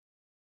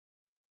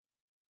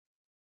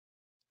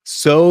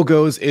So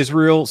goes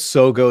Israel,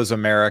 so goes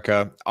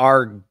America.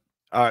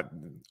 Uh,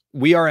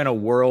 we are in a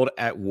world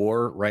at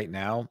war right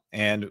now,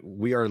 and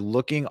we are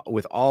looking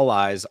with all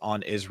eyes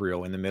on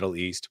Israel in the Middle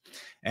East.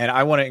 And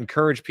I want to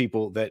encourage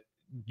people that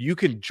you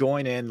can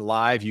join in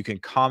live. You can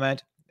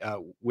comment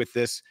with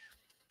this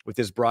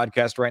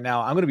broadcast right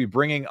now. I'm going to be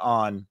bringing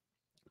on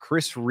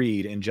Chris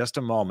Reed in just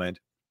a moment.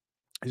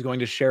 He's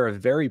going to share a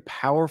very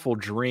powerful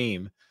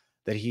dream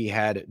that he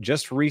had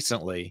just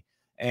recently.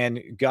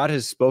 And God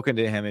has spoken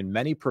to him in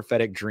many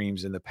prophetic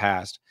dreams in the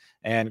past.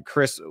 And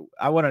Chris,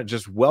 I want to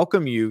just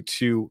welcome you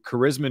to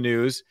Charisma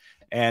News.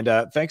 And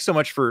thanks so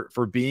much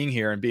for being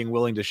here and being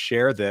willing to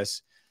share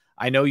this.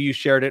 I know you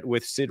shared it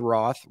with Sid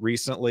Roth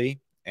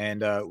recently,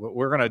 and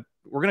we're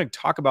gonna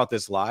talk about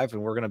this live,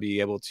 and we're gonna be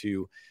able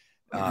to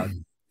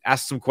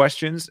ask some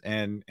questions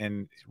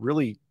and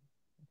really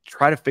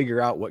try to figure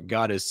out what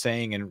God is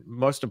saying, and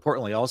most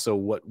importantly, also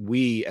what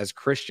we as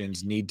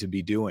Christians need to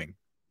be doing.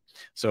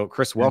 So,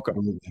 Chris, welcome.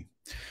 Absolutely.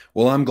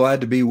 Well, I'm glad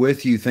to be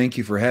with you. Thank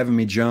you for having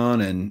me, John.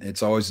 And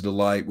it's always a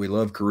delight. We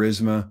love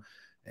Charisma,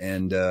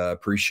 and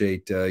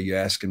appreciate you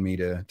asking me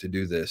to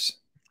do this.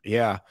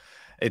 Yeah,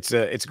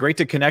 it's great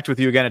to connect with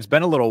you again. It's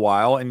been a little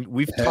while, and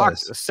we've talked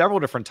several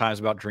different times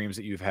about dreams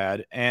that you've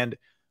had, and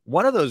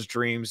one of those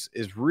dreams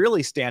is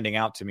really standing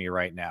out to me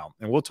right now.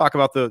 And we'll talk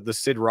about the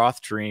Sid Roth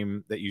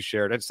dream that you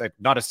shared. It's like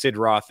not a Sid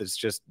Roth. It's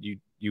just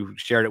you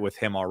shared it with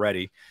him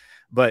already.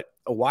 But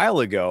a while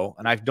ago,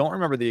 and I don't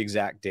remember the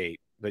exact date,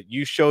 but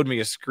you showed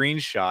me a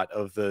screenshot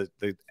of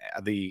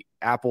the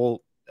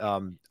Apple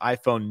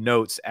iPhone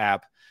Notes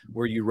app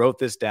where you wrote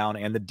this down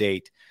and the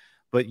date.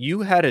 But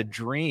you had a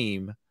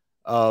dream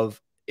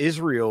of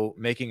Israel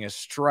making a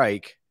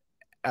strike,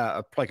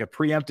 like a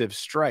preemptive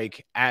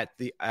strike at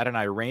an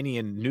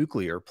Iranian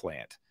nuclear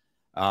plant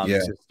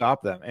to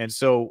stop them. And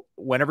so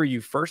whenever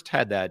you first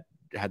had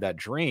that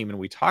dream and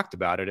we talked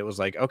about it, it was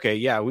like, okay,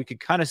 yeah, we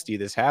could kind of see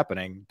this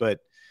happening,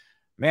 but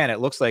man,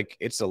 it looks like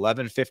it's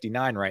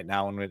 11:59 right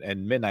now,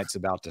 and midnight's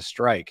about to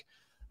strike.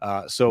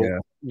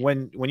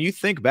 When you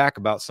think back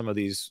about some of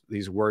these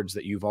words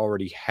that you've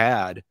already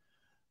had,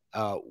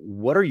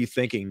 what are you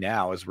thinking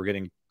now as we're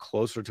getting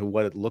closer to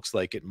what it looks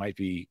like it might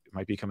be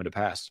coming to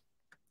pass?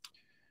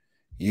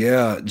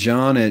 Yeah,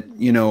 John,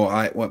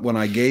 when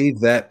I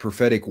gave that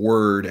prophetic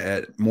word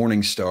at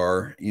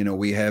Morningstar,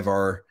 we have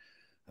our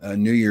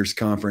New Year's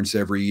conference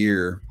every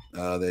year.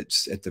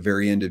 That's at the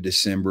very end of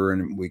December,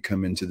 and we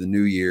come into the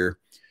new year.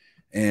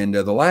 And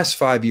the last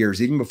 5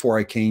 years, even before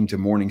I came to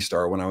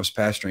Morningstar, when I was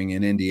pastoring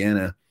in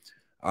Indiana,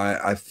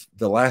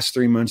 the last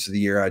 3 months of the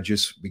year, I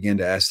just began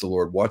to ask the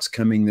Lord, what's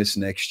coming this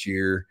next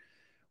year?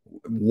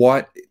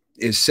 What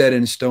is set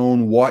in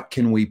stone? What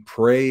can we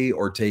pray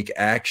or take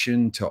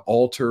action to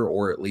alter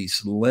or at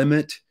least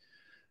limit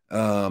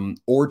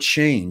or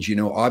change?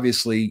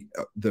 Obviously,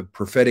 the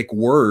prophetic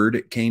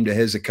word came to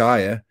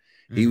Hezekiah.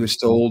 He was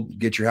told,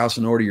 get your house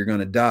in order, you're going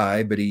to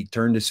die. But he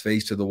turned his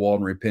face to the wall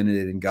and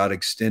repented, and God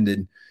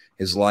extended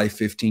his life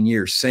 15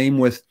 years. Same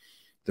with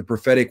the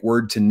prophetic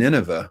word to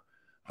Nineveh,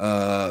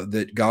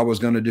 that God was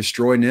going to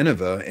destroy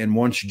Nineveh. And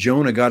once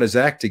Jonah got his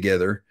act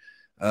together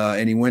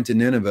and he went to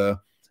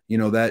Nineveh,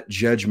 that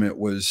judgment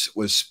was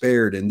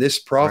spared. And this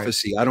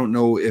prophecy, right. I don't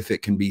know if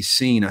it can be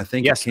seen. I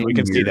think yes, we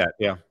can see that.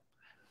 Yeah.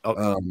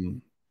 Oh,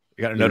 you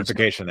got a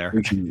notification there.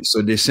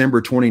 So December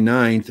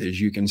 29th,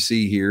 as you can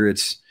see here,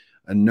 it's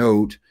a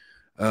note,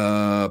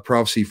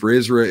 prophecy for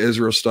Israel.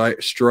 Israel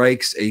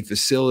strikes a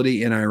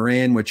facility in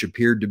Iran, which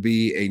appeared to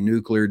be a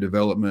nuclear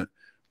development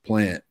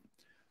plant.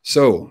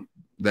 So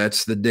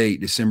that's the date,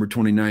 December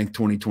 29th,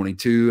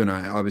 2022. And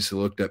I obviously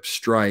looked up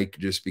strike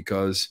just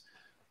because,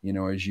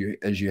 as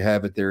you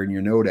have it there in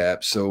your note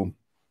app. So,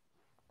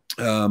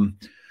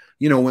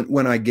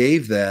 when I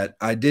gave that,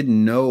 I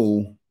didn't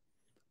know,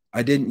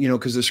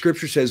 because the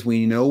scripture says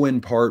we know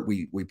in part,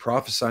 we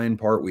prophesy in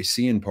part, we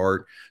see in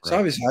part. So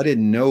obviously I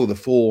didn't know the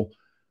full.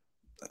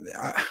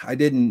 I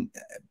didn't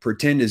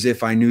pretend as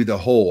if I knew the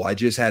whole. I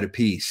just had a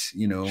piece,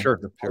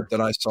 the part that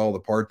I saw, the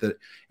part that,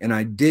 and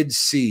I did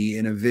see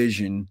in a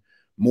vision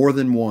more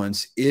than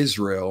once,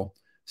 Israel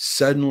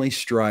suddenly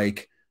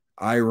strike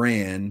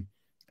Iran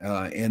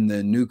and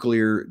the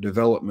nuclear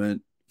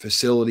development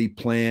facility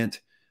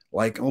plant,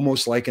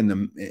 almost like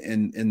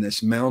in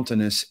this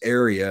mountainous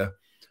area.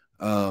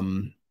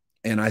 And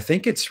I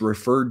think it's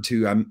referred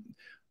to,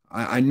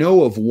 I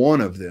know of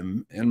one of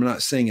them, and I'm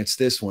not saying it's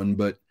this one,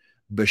 but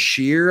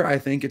Bashir, I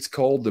think it's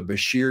called the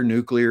Bashir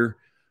nuclear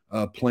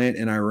plant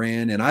in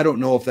Iran. And I don't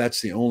know if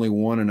that's the only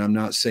one, and I'm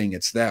not saying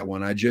it's that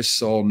one. I just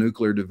saw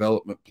nuclear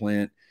development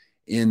plant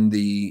in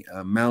the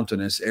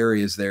mountainous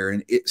areas there.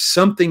 And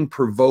something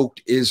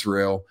provoked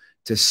Israel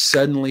to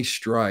suddenly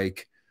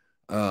strike.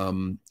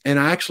 And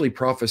I actually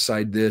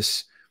prophesied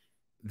this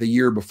the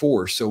year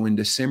before. So in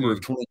December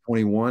of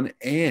 2021,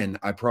 and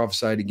I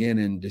prophesied again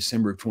in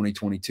December of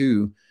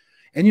 2022.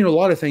 And, a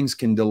lot of things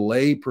can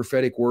delay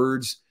prophetic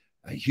words,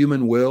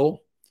 human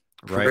will,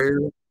 prayer.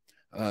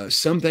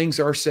 Some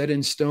things are set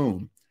in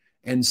stone,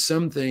 and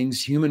some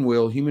things, human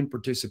will, human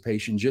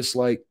participation, just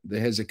like the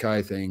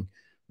Hezekiah thing,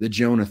 the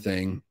Jonah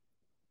thing,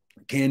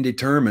 can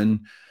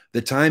determine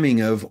the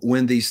timing of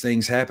when these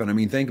things happen. I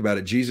mean, think about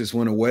it. Jesus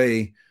went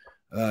away.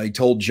 He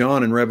told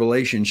John in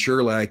Revelation,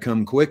 "Surely I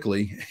come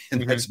quickly,"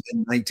 and that's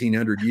been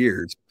 1900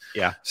 years.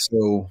 Yeah.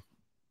 So,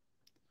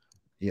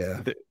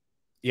 yeah.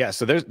 Yeah.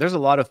 So there's a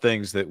lot of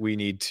things that we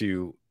need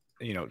to,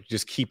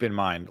 just keep in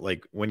mind.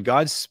 Like when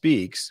God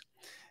speaks,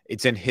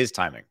 it's in his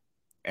timing.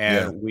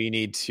 And we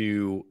need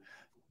to,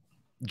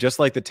 just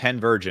like the 10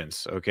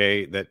 virgins,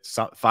 okay, that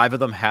 5 of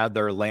them had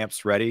their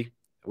lamps ready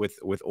with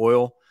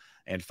oil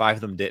and 5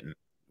 of them didn't.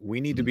 We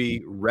need to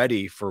be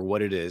ready for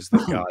what it is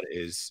that God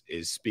is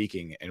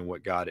speaking, and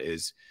what God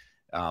is,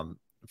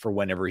 for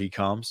whenever he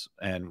comes,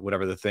 and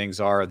whatever the things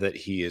are that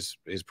he is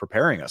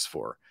preparing us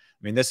for.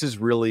 I mean, this is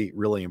really,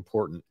 really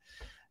important,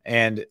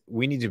 and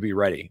we need to be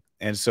ready.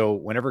 And so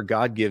whenever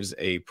God gives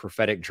a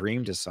prophetic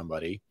dream to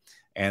somebody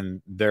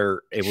and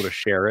they're able to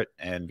share it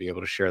and be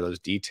able to share those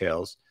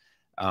details,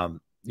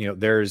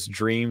 there's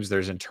dreams,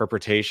 there's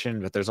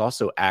interpretation, but there's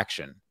also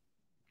action.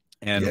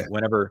 And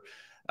whenever,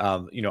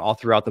 all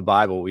throughout the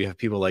Bible, we have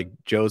people like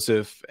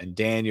Joseph and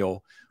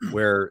Daniel,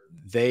 where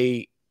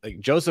they,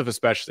 like Joseph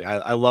especially,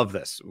 I love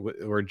this,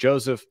 where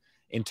Joseph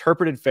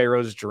interpreted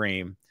Pharaoh's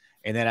dream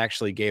and then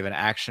actually gave an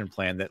action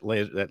plan that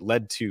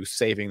led to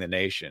saving the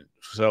nation.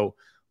 So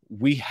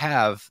we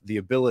have the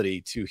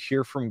ability to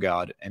hear from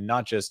God and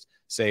not just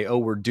say, oh,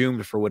 we're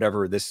doomed for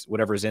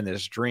whatever's in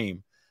this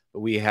dream,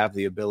 but we have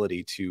the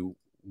ability to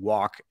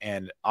walk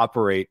and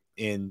operate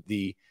in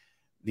the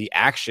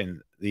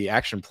action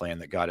plan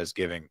that God is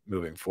giving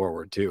moving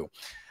forward too.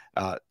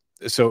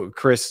 So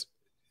Chris,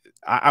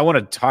 I want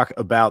to talk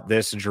about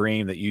this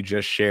dream that you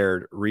just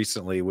shared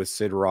recently with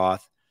Sid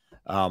Roth,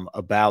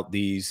 about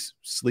these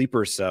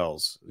sleeper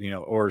cells,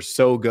 or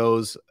so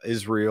goes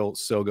Israel,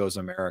 so goes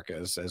America,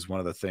 as one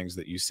of the things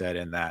that you said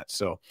in that.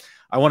 So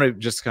I want to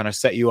just kind of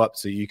set you up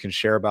so you can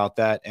share about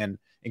that and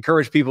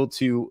encourage people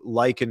to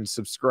like and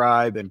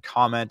subscribe and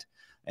comment.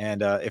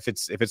 And if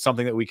it's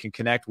something that we can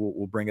connect,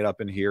 we'll bring it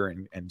up in here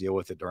and deal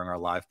with it during our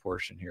live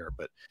portion here.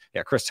 But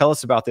yeah, Chris, tell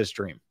us about this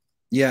dream.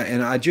 Yeah.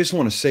 And I just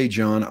want to say,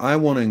 John, I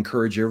want to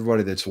encourage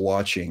everybody that's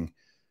watching,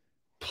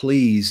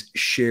 please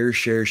share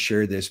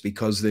this,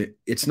 because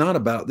it's not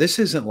about, this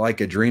isn't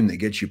like a dream that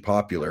gets you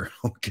popular.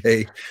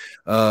 Okay.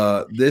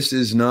 This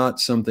is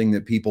not something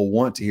that people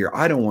want to hear.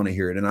 I don't want to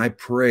hear it. And I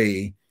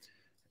pray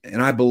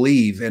and I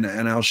believe, and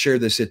I'll share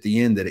this at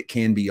the end, that it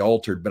can be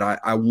altered, but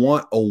I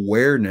want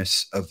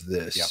awareness of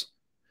this. Yep.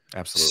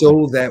 Absolutely.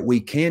 So that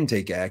we can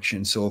take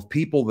action. So if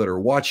people that are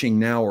watching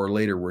now or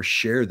later will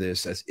share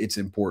this, it's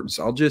important.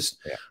 So this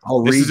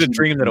read. Is a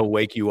dream that'll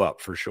wake you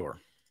up for sure.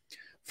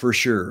 For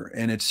sure.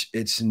 And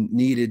it's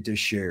needed to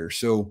share.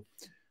 So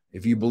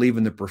if you believe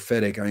in the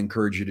prophetic, I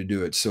encourage you to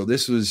do it. So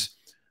this was,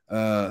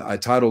 I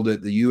titled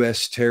it "The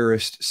U.S.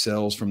 Terrorist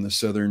Cells from the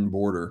Southern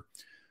Border."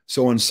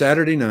 So on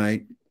Saturday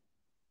night,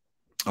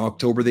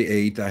 October the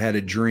 8th, I had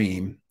a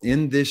dream.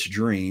 In this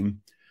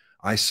dream,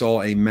 I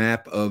saw a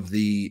map of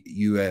the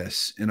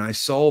U.S., and I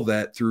saw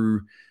that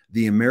through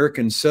the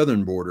American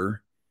southern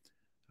border,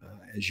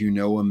 as you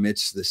know,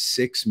 amidst the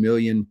 6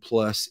 million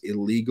plus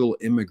illegal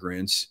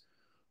immigrants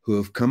who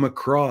have come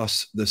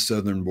across the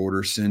southern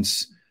border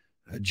since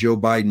Joe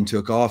Biden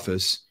took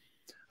office,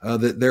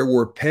 that there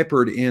were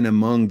peppered in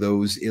among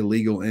those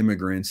illegal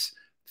immigrants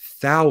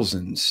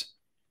thousands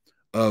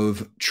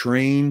of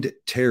trained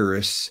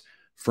terrorists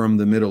from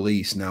the Middle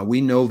East. Now, we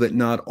know that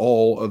not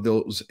all of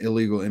those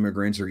illegal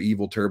immigrants are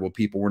evil, terrible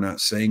people. We're not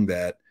saying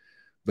that,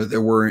 but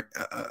there were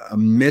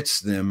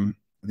amidst them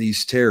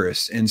these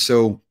terrorists. And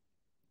so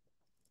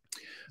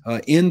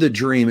in the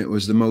dream, it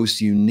was the most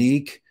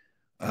unique,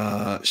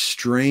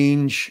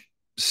 strange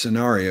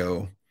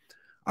scenario.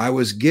 I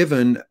was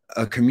given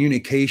a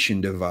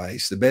communication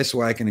device. The best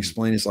way I can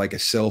explain is like a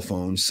cell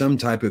phone, some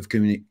type of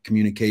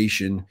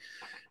communication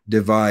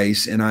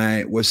device. And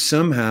I was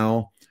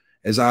somehow,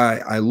 as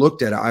I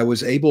looked at it, I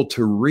was able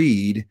to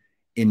read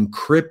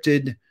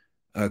encrypted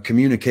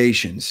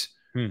communications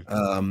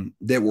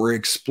that were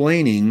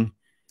explaining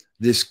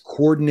this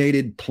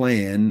coordinated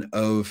plan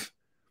of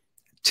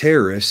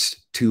terrorists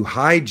to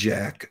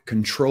hijack,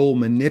 control,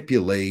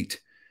 manipulate,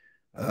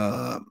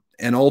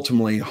 and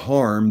ultimately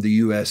harm the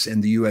U.S.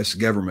 and the U.S.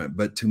 government,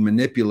 but to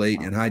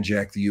manipulate and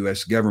hijack the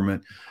U.S.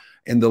 government.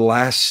 And the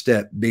last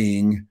step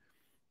being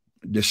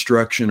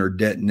destruction or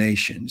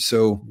detonation.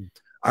 So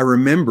I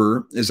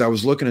remember, as I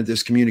was looking at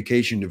this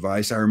communication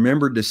device, I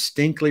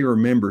distinctly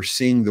remember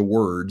seeing the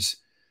words,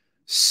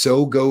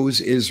 "So goes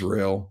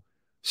Israel,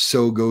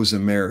 so goes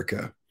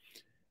America."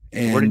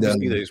 And where did you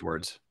see these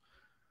words?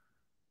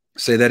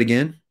 Say that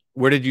again.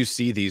 Where did you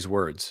see these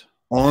words?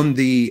 On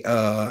the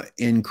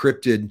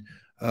encrypted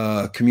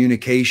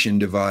communication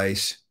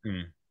device.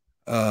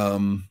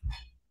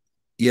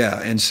 Yeah.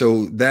 And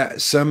so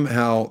that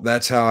somehow,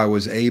 that's how I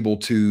was able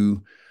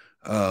to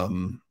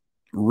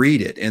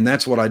read it. And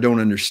that's what I don't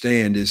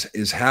understand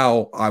is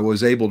how I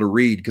was able to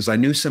read, because I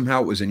knew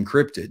somehow it was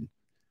encrypted.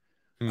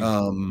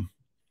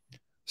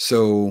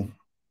 So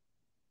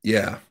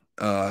yeah,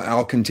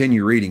 I'll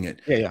continue reading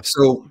it. Yeah.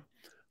 So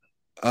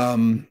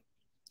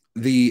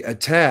the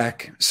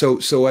attack, so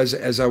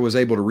as I was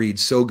able to read,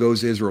 so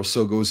goes Israel,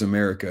 so goes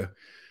America.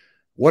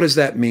 What does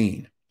that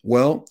mean?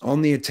 Well,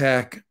 on the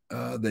attack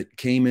that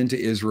came into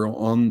Israel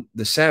on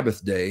the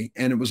Sabbath day,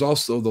 and it was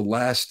also the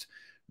last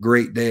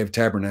great day of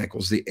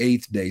tabernacles, the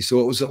 8th day.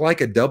 So it was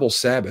like a double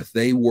Sabbath.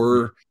 They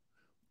were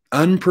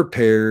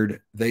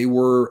unprepared, they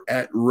were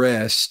at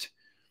rest,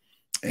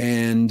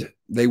 and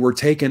they were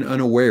taken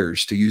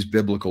unawares, to use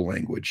biblical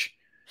language.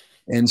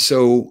 And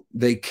so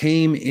they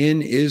came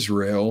in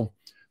Israel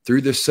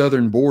through the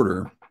southern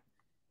border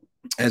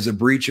as a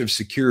breach of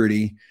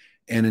security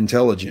and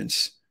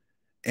intelligence.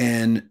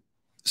 And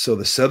so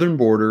the southern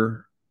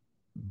border,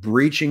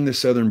 breaching the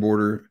southern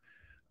border,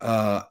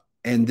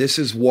 and this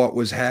is what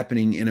was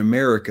happening in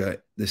America,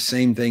 the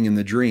same thing in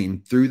the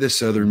dream, through the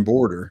southern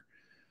border,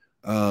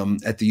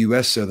 at the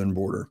U.S. southern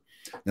border.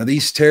 Now,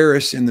 these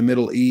terrorists in the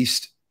Middle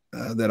East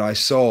that I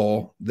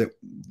saw, that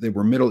they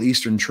were Middle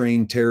Eastern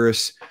trained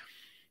terrorists,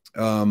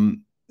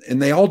 and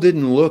they all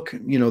didn't look,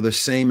 the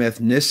same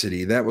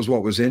ethnicity. That was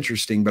what was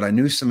interesting, but I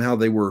knew somehow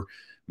they were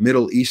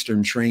Middle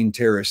Eastern trained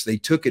terrorists. They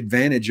took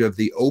advantage of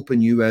the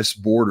open U.S.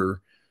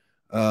 border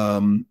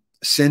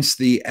since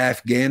the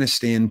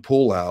Afghanistan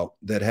pullout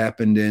that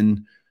happened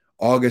in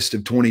August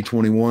of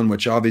 2021,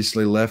 which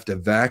obviously left a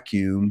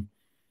vacuum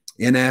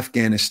in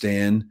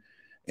Afghanistan,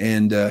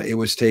 and it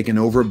was taken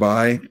over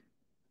by,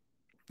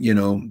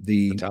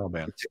 the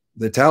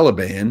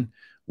Taliban,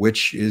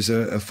 which is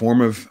a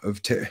form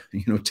of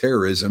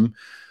terrorism.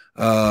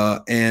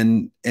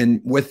 And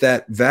with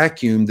that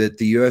vacuum that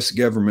the U.S.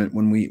 government,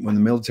 when the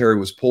military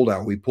was pulled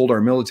out, we pulled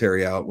our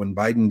military out. When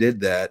Biden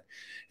did that,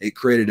 it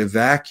created a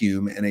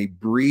vacuum and a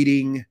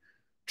breeding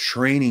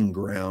training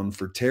ground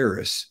for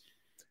terrorists.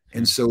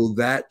 And so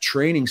that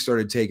training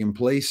started taking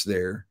place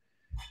there.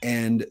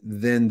 And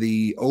then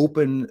the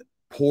open,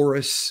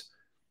 porous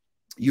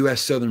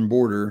U.S. southern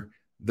border,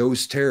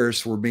 those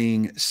terrorists were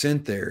being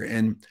sent there.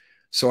 And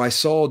so I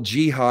saw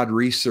jihad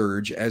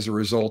resurge as a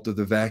result of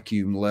the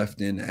vacuum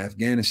left in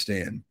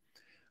Afghanistan.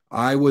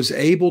 I was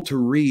able to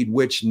read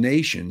which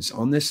nations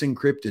on this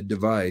encrypted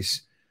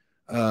device,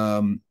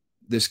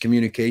 this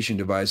communication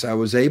device, I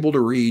was able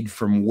to read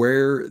from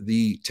where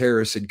the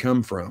terrorists had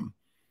come from.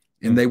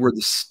 And they were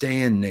the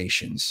Stan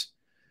nations.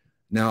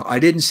 Now, I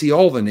didn't see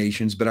all the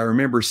nations, but I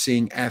remember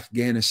seeing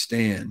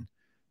Afghanistan,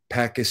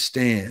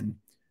 Pakistan,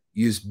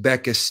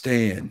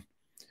 Uzbekistan.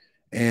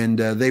 And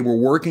they were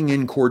working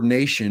in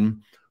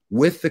coordination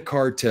with the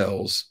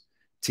cartels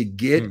to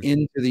get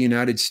into the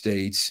United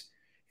States.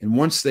 And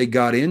once they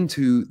got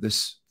into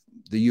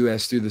the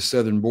U.S. through the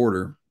southern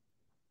border,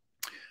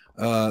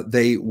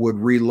 they would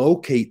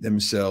relocate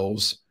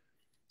themselves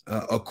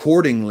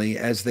accordingly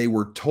as they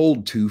were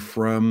told to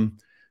from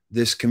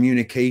this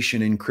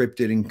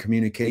encrypted and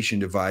communication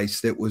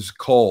device that was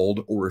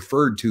called or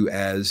referred to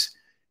as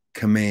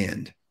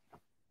command.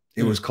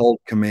 It was called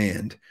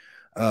command.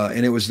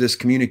 And it was this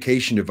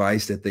communication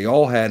device that they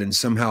all had, and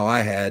somehow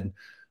I had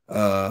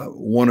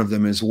one of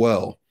them as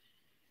well.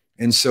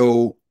 And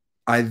so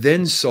I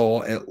then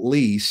saw, at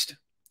least,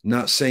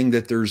 not saying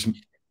that there's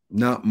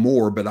not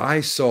more, but I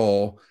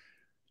saw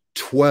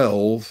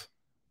 12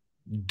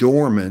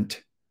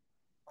 dormant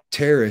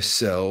terrorist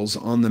cells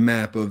on the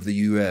map of the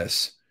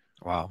U.S.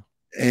 Wow.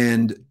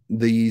 And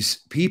these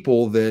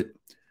people that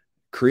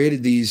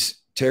created these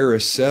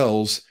terrorist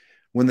cells,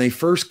 when they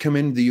first come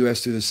into the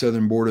U.S. through the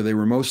southern border, they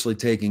were mostly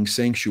taking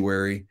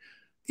sanctuary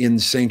in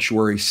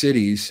sanctuary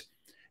cities.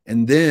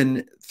 And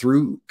then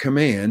through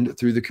command,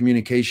 through the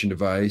communication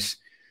device,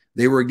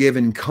 they were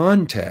given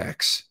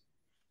contacts.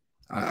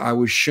 I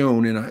was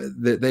shown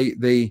that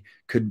they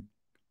could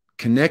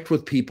connect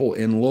with people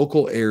in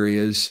local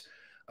areas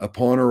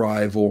upon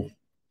arrival.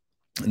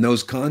 And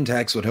those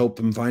contacts would help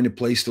them find a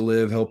place to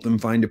live, help them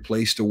find a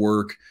place to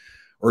work,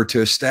 or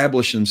to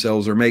establish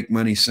themselves or make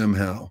money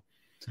somehow.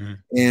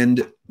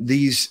 And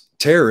these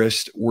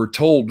terrorists were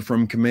told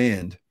from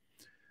command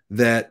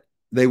that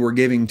they were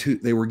given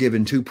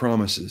two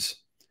promises.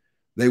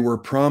 They were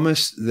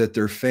promised that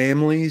their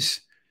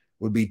families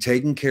would be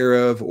taken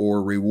care of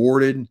or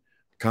rewarded,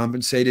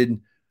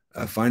 compensated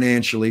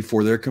financially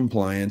for their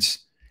compliance.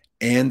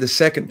 And the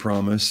second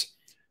promise,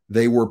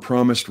 they were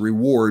promised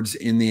rewards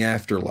in the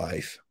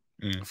afterlife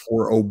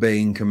for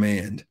obeying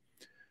command.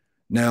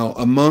 Now,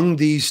 among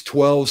these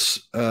 12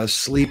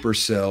 sleeper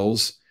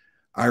cells,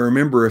 I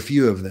remember a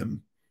few of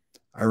them.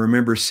 I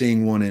remember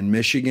seeing one in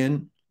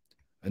Michigan,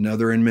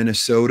 another in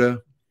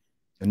Minnesota,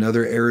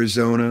 another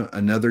Arizona,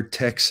 another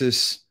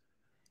Texas,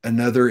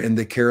 another in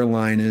the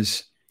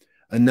Carolinas,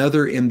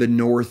 another in the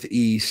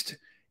Northeast.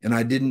 And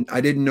I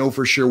didn't know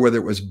for sure whether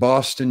it was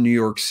Boston, New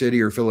York City,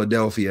 or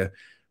Philadelphia,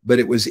 but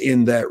it was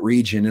in that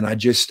region. And I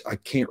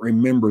can't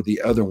remember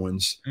the other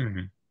ones,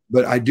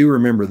 but I do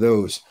remember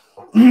those.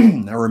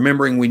 Now,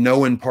 remembering we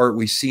know in part,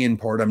 we see in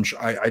part,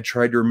 I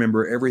tried to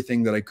remember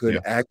everything that I could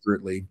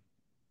accurately.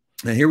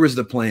 And here was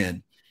the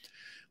plan.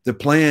 The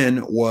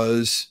plan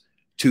was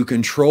to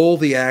control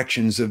the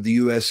actions of the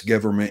U.S.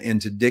 government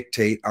and to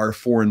dictate our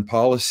foreign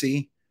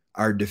policy,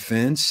 our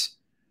defense,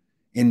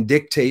 and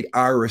dictate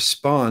our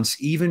response,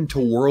 even to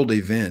world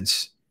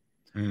events,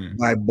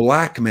 by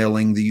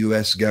blackmailing the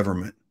U.S.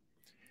 government.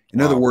 In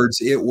other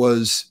words, it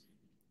was,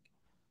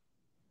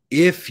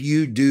 if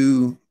you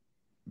do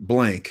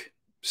blank,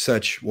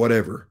 such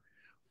whatever,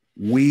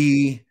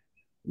 we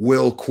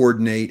will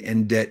coordinate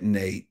and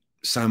detonate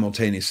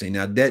simultaneously.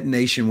 Now,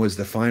 detonation was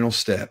the final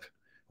step. I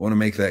want to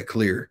make that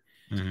clear.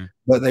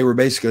 But they were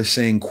basically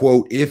saying,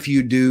 quote, if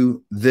you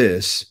do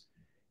this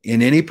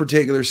in any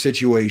particular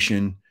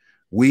situation,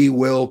 we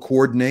will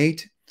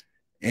coordinate,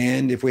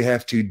 and if we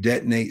have to,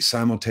 detonate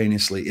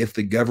simultaneously if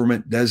the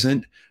government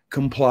doesn't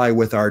comply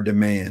with our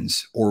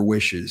demands or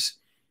wishes.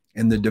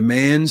 And the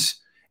demands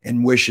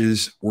and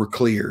wishes were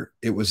clear.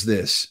 It was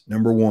this: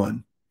 number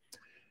one,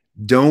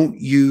 don't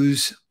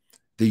use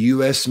the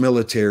U.S.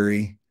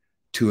 military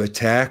to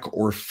attack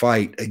or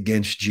fight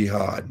against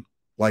jihad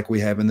like we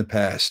have in the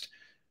past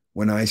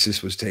when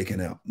ISIS was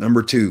taken out.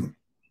 Number two,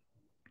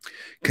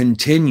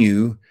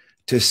 continue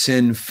to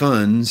send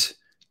funds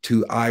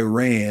to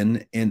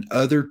Iran and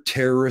other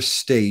terrorist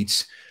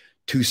states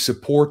to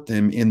support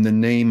them in the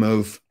name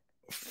of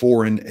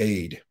foreign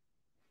aid.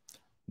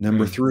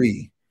 Number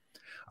three,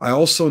 I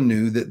also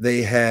knew that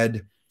they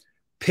had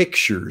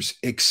pictures,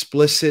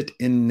 explicit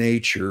in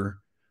nature,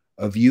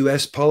 of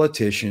U.S.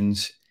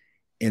 politicians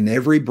in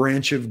every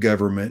branch of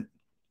government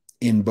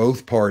in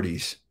both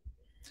parties,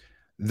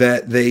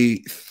 that they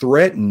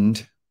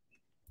threatened,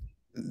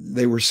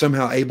 they were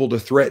somehow able to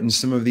threaten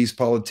some of these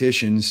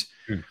politicians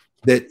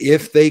that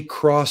if they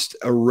crossed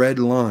a red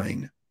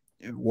line,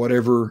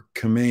 whatever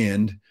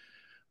command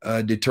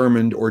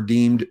determined or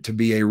deemed to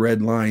be a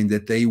red line,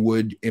 that they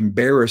would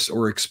embarrass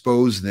or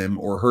expose them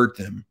or hurt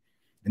them.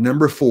 And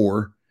number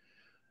four,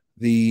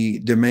 the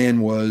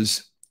demand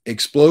was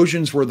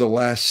explosions were the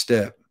last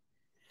step.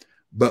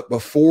 But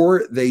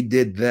before they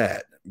did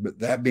that, but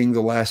that being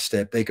the last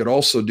step, they could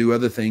also do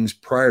other things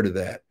prior to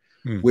that,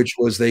 which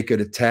was they could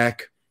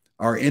attack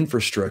our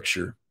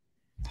infrastructure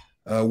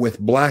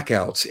with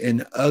blackouts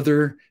and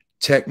other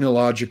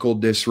technological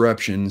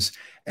disruptions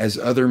as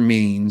other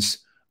means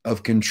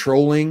of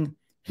controlling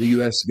the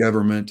U.S.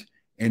 government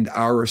and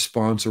our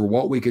response, or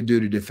what we could do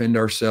to defend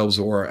ourselves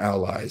or our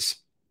allies.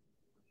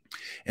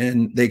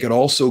 And they could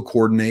also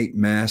coordinate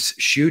mass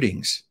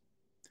shootings.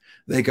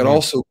 They could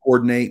also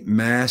coordinate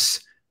mass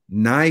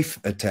knife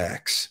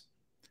attacks.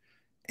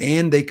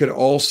 And they could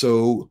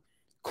also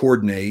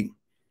coordinate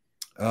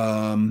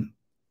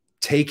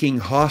taking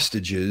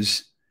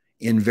hostages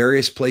in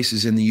various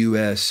places in the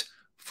U.S.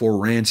 for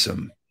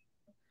ransom,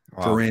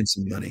 for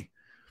ransom money.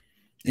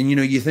 And, you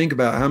know, you think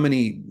about how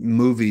many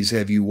movies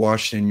have you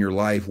watched in your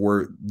life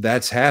where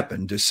that's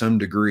happened to some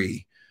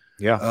degree.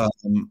 Yeah.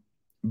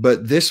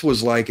 But this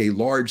was like a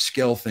large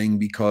scale thing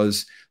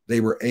because they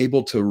were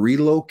able to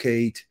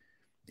relocate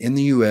in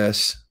the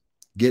U.S.,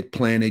 get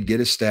planted, get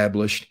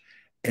established,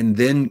 and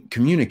then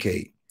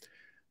communicate.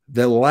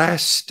 The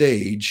last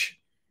stage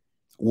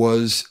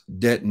was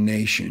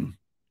detonation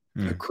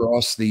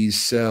across these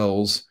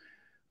cells.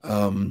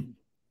 And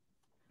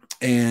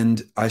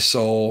I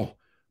saw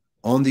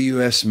on the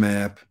U.S.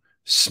 map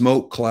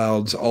smoke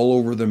clouds all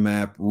over the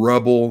map,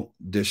 rubble,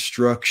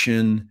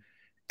 destruction,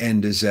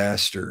 and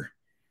disaster.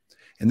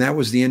 And that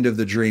was the end of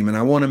the dream. And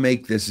I want to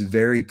make this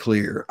very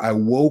clear. I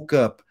woke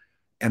up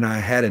and I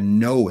had a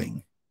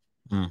knowing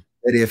that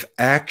if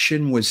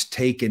action was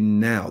taken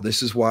now,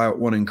 this is why I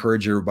want to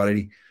encourage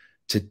everybody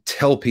to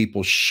tell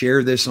people,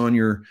 share this on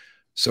your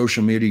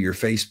social media, your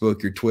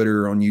Facebook, your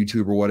Twitter, on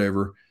YouTube or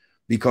whatever,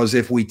 because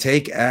if we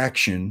take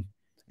action,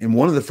 and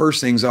one of the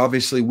first things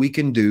obviously we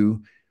can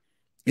do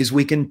is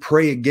we can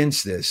pray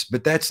against this,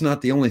 but that's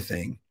not the only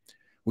thing.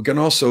 We can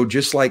also,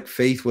 just like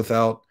faith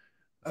without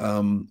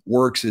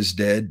works is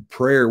dead,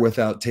 prayer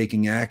without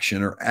taking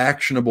action are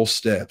actionable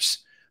steps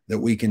that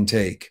we can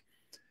take.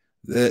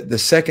 The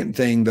second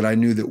thing that I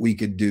knew that we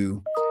could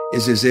do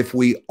is if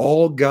we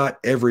all got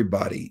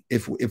everybody,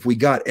 if we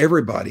got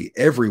everybody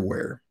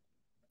everywhere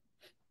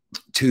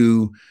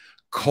to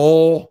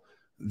call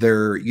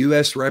their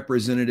U.S.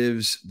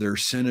 representatives, their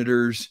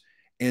senators,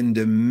 and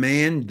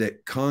demand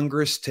that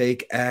Congress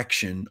take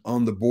action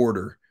on the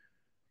border.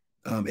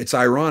 It's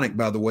ironic,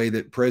 by the way,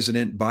 that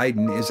President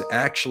Biden is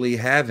actually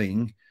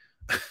having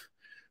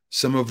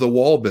some of the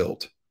wall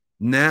built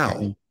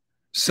now,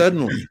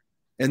 suddenly.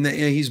 And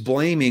he's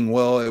blaming,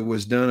 well, it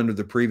was done under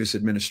the previous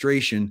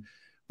administration,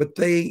 but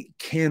they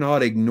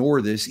cannot ignore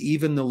this.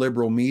 Even the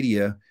liberal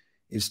media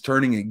is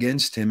turning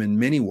against him in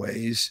many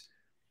ways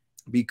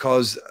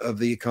because of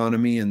the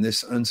economy and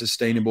this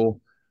unsustainable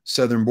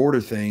southern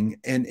border thing.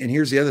 And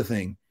here's the other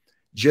thing.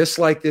 Just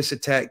like this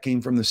attack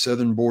came from the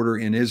southern border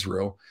in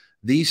Israel,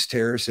 these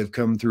terrorists have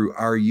come through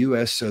our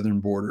U.S. southern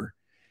border.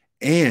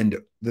 And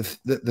the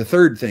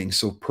third thing,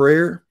 so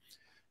prayer,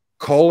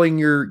 calling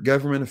your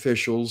government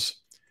officials.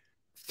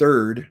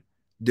 Third,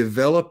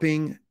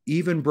 developing,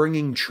 even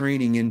bringing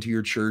training into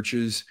your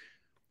churches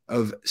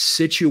of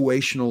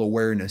situational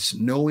awareness,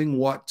 knowing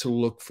what to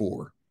look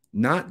for,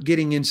 not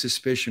getting in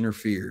suspicion or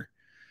fear.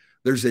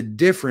 There's a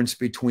difference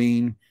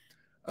between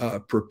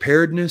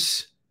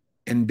preparedness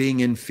and being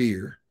in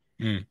fear.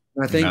 Mm.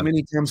 And I think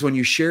many times when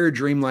you share a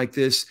dream like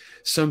this,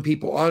 some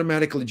people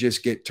automatically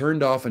just get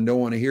turned off and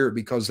don't want to hear it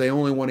because they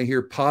only want to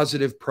hear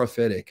positive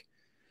prophetic.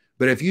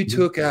 But if you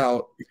took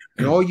out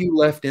and all you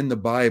left in the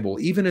Bible,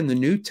 even in the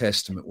New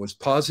Testament, was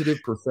positive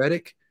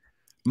prophetic,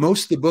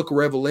 most of the book of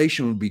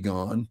Revelation would be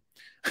gone.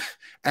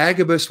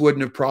 Agabus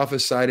wouldn't have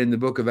prophesied in the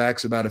book of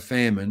Acts about a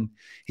famine.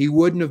 He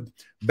wouldn't have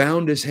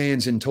bound his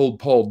hands and told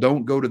Paul,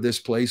 don't go to this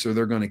place or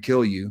they're going to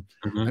kill you.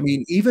 I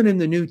mean, even in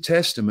the New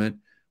Testament,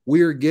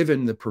 we are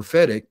given the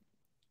prophetic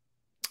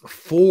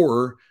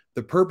for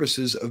the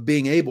purposes of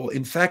being able.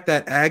 In fact,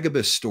 that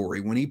Agabus story,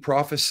 when he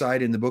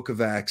prophesied in the book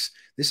of Acts,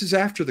 this is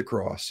after the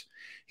cross.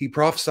 He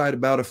prophesied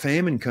about a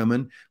famine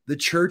coming. The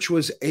church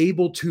was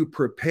able to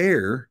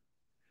prepare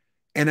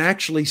and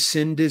actually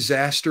send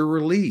disaster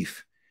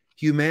relief,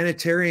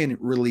 humanitarian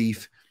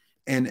relief,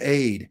 and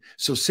aid.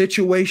 So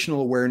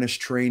situational awareness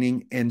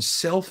training and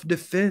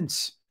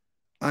self-defense.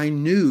 I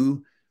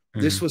knew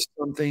this was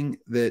something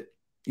that,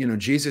 you know,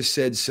 Jesus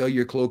said, sell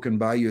your cloak and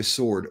buy you a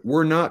sword.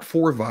 We're not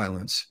for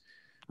violence.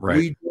 Right.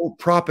 We don't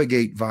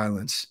propagate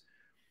violence.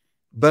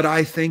 But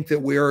I think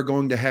that we are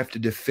going to have to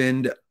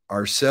defend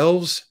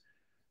ourselves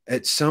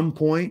at some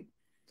point.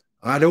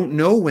 I don't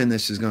know when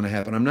this is going to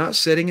happen. I'm not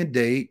setting a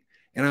date,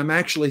 and I'm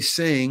actually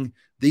saying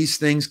these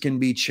things can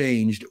be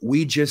changed.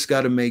 We just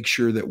got to make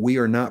sure that we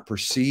are not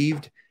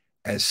perceived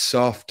as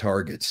soft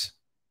targets.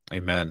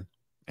 Amen.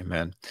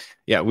 Amen.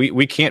 Yeah,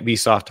 we can't be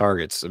soft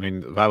targets. I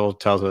mean, the Bible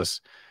tells us,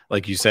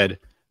 like you said,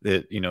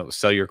 that, you know,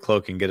 sell your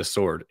cloak and get a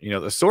sword. You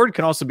know, the sword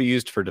can also be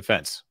used for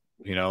defense.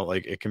 You know,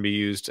 like it can be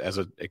used as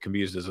a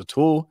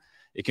tool.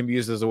 It can be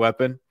used as a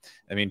weapon.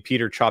 I mean,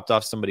 Peter chopped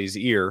off somebody's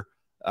ear,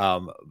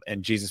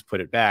 and Jesus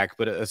put it back.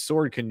 But a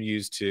sword can be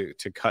used to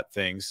cut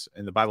things.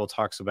 And the Bible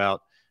talks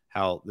about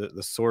how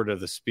the sword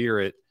of the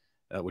Spirit,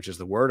 which is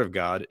the Word of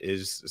God,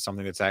 is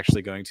something that's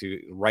actually going to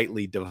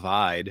rightly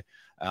divide.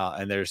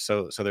 And there's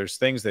there's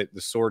things that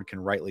the sword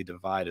can rightly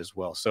divide as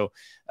well. So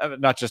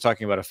I'm not just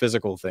talking about a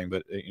physical thing,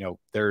 but you know,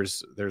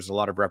 there's a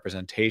lot of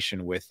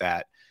representation with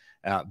that.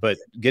 But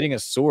getting a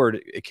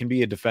sword, it can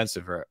be a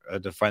defensive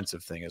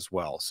thing as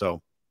well.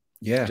 So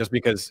yeah, just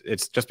because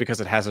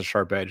it has a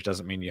sharp edge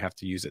doesn't mean you have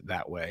to use it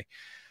that way.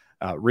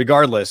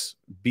 Regardless,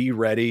 be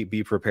ready,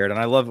 be prepared. And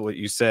I love what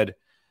you said.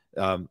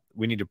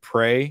 We need to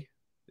pray,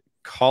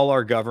 call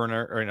our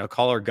governor, or, you know,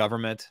 call our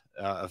government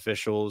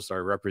officials,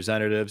 our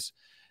representatives,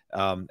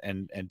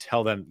 and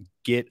tell them,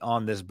 get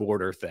on this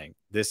border thing.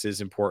 This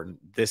is important.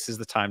 This is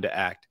the time to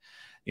act.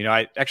 You know,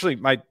 I actually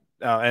might,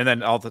 and then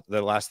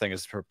the last thing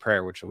is for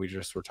prayer, which we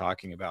just were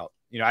talking about.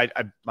 You know,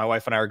 my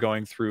wife and I are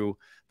going through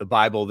the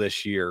Bible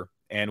this year,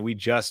 and we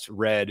just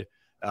read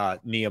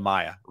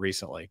Nehemiah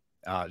recently,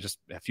 just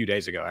a few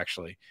days ago,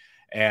 actually.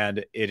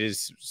 And it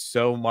is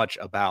so much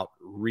about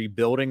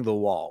rebuilding the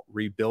wall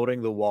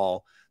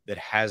that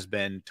has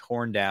been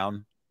torn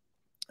down.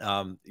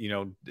 You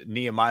know,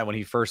 Nehemiah, when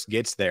he first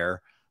gets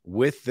there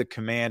with the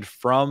command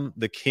from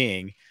the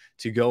king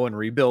to go and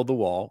rebuild the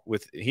wall,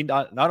 he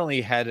not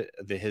only had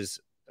his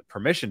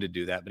permission to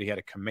do that, but he had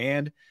a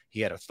command, he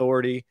had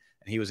authority,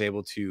 and he was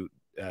able to,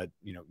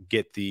 you know,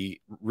 get the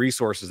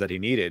resources that he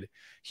needed.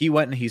 He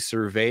went and he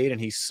surveyed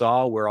and he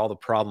saw where all the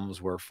problems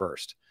were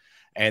first.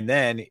 And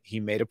then he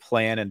made a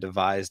plan and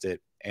devised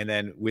it. And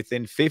then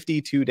within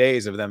 52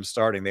 days of them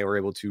starting, they were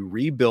able to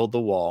rebuild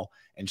the wall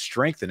and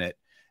strengthen it.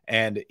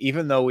 And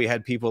even though we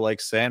had people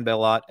like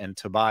Sanballat and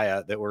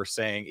Tobiah that were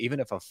saying, even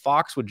if a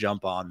fox would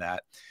jump on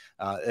that,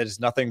 it is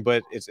nothing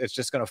but it's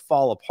just going to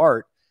fall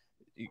apart.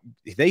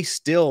 They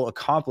still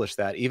accomplished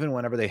that, even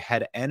whenever they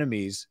had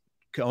enemies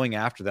going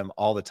after them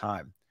all the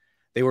time.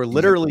 They were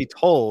literally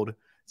told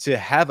to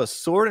have a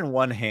sword in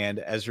one hand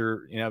as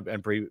you're, you know,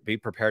 and be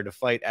prepared to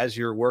fight as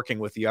you're working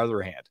with the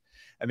other hand.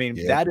 I mean,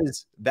 that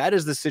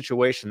is the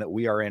situation that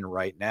we are in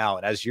right now.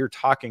 And as you're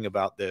talking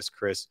about this,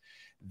 Chris,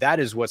 that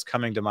is what's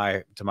coming to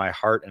my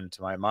heart and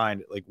to my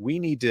mind. Like, we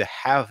need to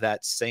have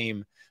that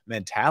same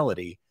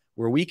mentality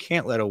where we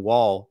can't let a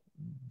wall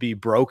be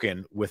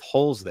broken with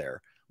holes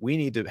there. We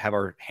need to have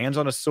our hands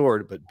on a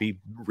sword, but be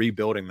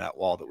rebuilding that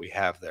wall that we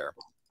have there.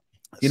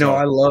 You know,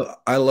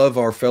 I love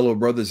our fellow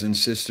brothers and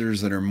sisters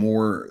that are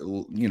more,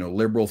 you know,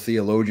 liberal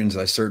theologians.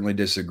 I certainly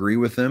disagree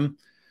with them.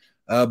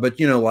 But,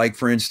 you know, like,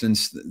 for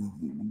instance,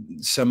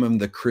 some of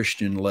the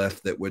Christian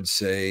left that would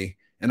say,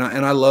 and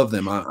I love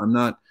them.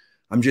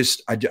 I'm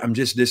just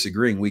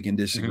disagreeing. We can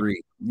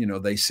disagree. You know,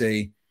 they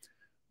say,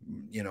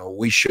 you know,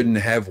 we shouldn't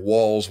have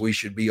walls. We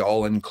should be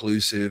all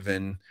inclusive.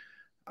 And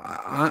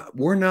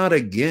we're not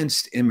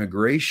against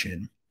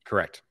immigration.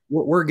 Correct.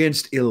 We're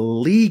against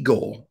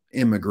illegal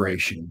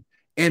immigration. Right.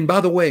 And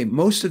by the way,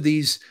 most of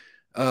these,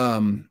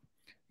 you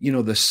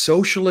know, the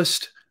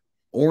socialist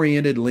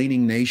oriented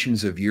leaning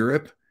nations of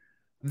Europe,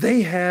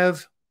 they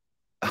have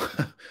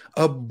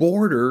a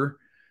border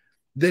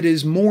that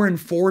is more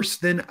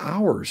enforced than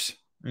ours.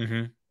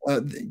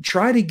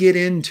 Try to get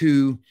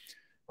into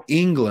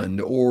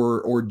England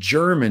or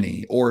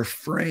Germany or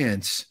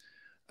France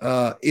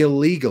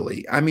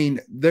illegally. I mean,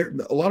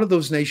 a lot of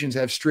those nations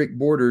have strict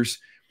borders.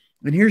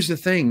 And here's the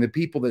thing: the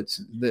people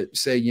that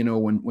say,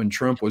 when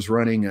Trump was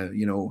running,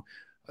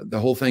 the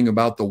whole thing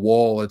about the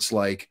wall, it's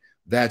like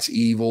that's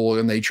evil,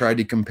 and they tried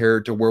to compare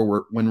it to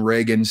when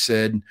Reagan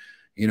said,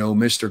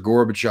 Mr.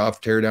 Gorbachev,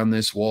 tear down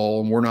this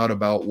wall, and we're not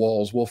about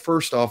walls. Well,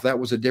 first off, that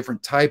was a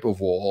different type of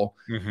wall.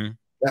 Mm-hmm.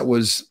 That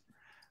was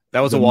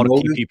a wall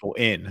to keep people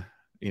in.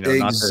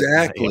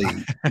 Exactly.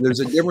 Not to, There's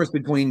a difference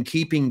between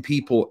keeping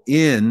people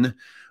in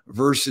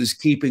versus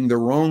keeping the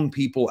wrong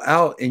people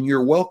out. And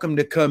you're welcome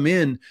to come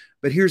in.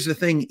 But here's the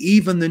thing: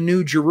 even the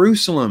New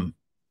Jerusalem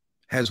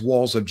has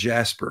walls of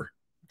jasper.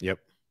 Yep.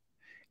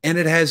 And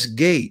it has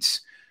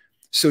gates.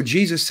 So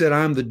Jesus said,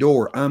 I'm the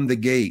door, I'm the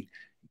gate.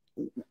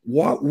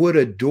 What would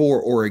a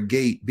door or a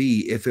gate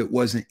be if it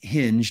wasn't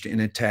hinged and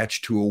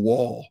attached to a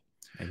wall?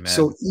 Amen.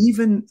 So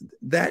even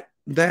that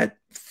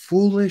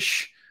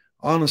foolish,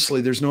 honestly,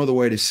 there's no other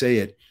way to say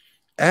it.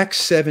 Acts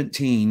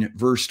 17,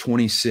 verse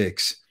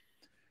 26,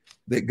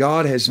 that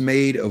God has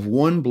made of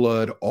one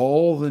blood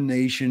all the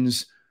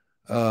nations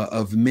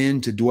of men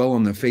to dwell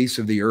on the face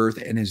of the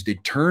earth, and has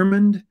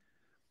determined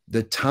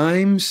the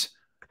times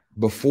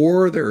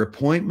before their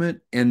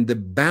appointment and the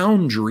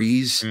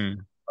boundaries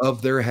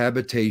of their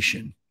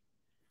habitation.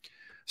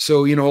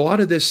 So, a lot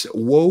of this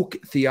woke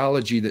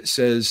theology that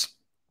says,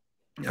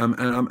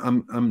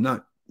 I'm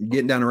not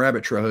getting down a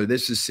rabbit trail.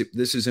 This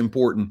is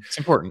important. It's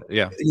important.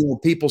 Yeah.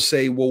 People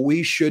say, well,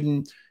 we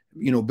shouldn't,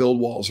 build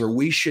walls, or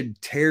we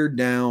should tear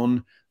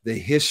down the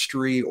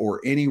history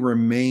or any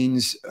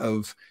remains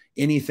of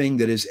anything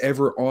that has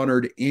ever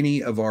honored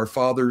any of our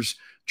fathers,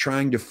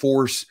 trying to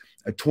force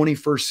a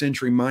 21st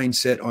century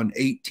mindset on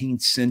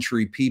 18th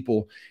century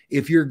people.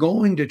 If you're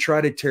going to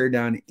try to tear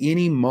down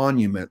any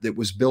monument that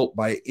was built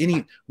by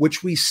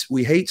which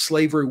we hate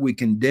slavery, we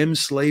condemn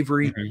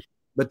slavery,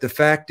 but the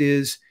fact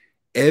is,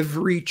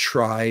 every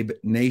tribe,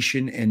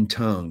 nation, and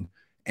tongue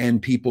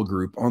and people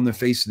group on the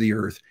face of the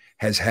earth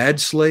has had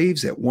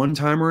slaves at one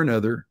time or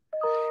another,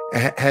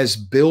 has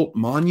built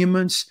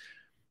monuments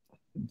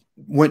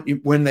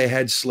when they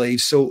had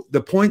slaves. So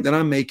the point that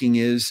I'm making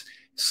is,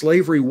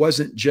 slavery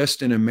wasn't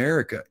just in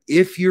America.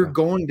 If you're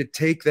going to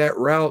take that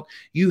route,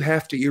 you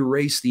have to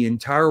erase the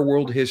entire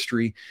world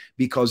history,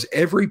 because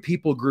every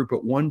people group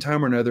at one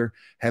time or another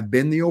have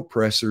been the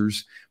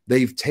oppressors.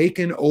 They've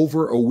taken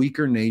over a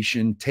weaker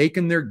nation,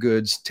 taken their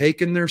goods,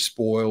 taken their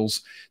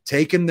spoils,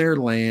 taken their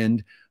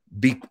land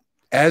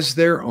as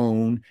their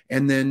own,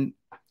 and then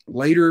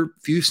later,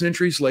 few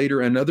centuries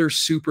later, another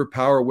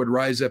superpower would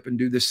rise up and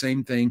do the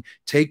same thing,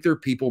 take their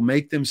people,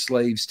 make them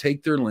slaves,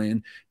 take their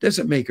land.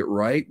 Doesn't make it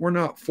right. We're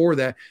not for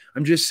that.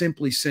 I'm just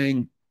simply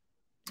saying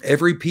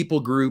every people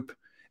group,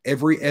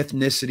 every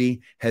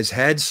ethnicity has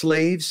had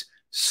slaves,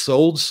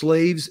 sold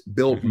slaves,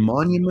 built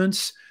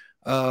monuments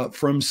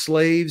from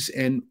slaves,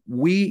 and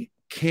we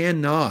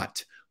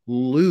cannot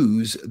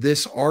lose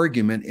this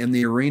argument in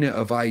the arena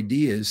of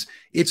ideas.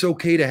 It's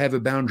okay to have a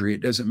boundary.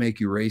 It doesn't make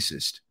you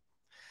racist.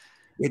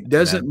 It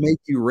doesn't make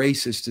you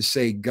racist to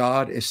say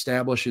God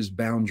establishes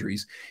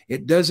boundaries.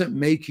 It doesn't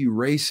make you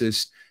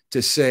racist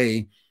to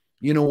say,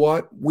 you know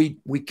what, we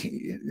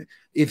can,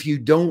 if you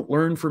don't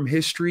learn from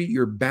history,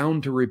 you're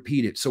bound to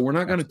repeat it. So we're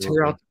not going to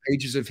tear out the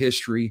pages of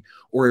history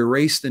or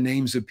erase the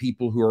names of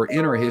people who are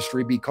in our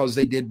history because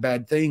they did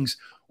bad things,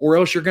 or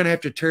else you're going to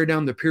have to tear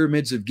down the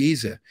pyramids of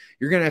Giza.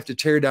 You're going to have to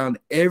tear down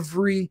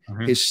every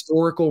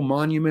historical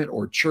monument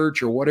or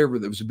church or whatever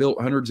that was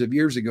built hundreds of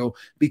years ago,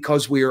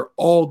 because we are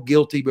all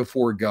guilty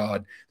before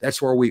God.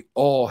 That's where we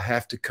all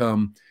have to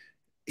come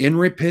in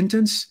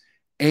repentance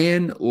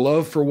and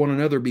love for one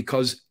another,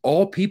 because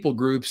all people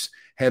groups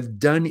have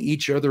done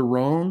each other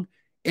wrong.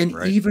 And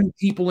even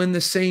people in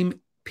the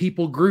same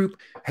people group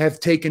have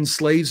taken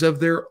slaves of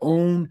their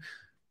own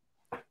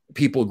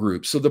people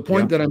group. So the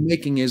point that I'm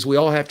making is, we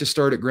all have to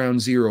start at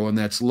ground zero, and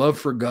that's love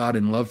for God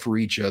and love for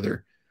each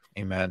other.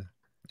 Amen.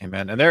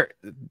 Amen. And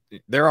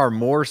there are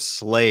more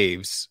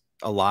slaves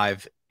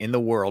alive in the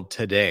world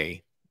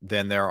today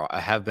than there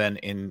have been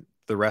in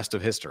the rest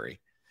of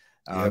history,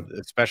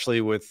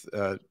 especially with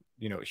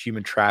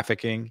human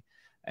trafficking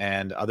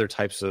and other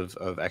types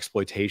of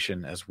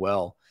exploitation as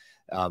well.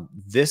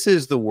 This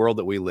is the world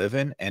that we live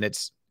in, and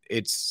it's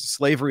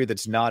slavery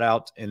that's not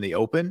out in the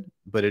open,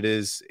 but it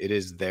is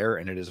there,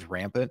 and it is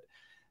rampant,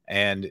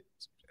 and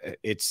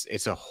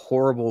it's a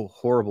horrible,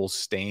 horrible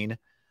stain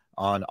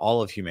on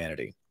all of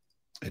humanity.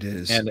 It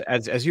is. And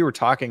as you were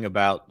talking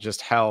about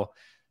just how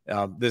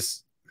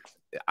this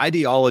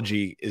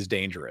ideology is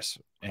dangerous,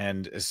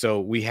 and so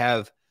we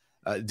have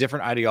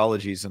different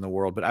ideologies in the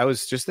world, but I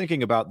was just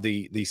thinking about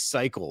the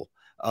cycle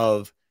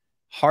of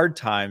hard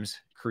times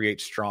create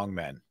strong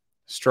men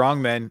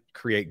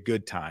create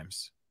good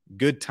times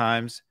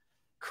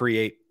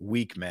create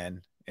weak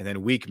men, and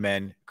then weak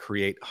men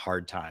create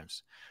hard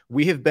times.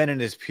 We have been in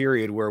this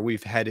period where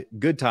we've had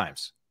good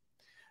times,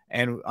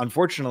 and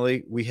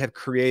unfortunately we have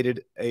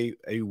created a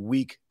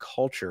weak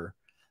culture,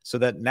 so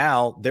that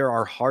now there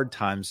are hard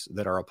times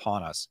that are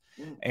upon us.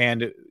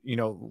 And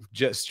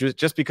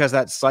just because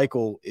that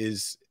cycle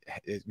is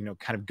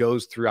kind of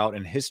goes throughout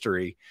in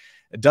history,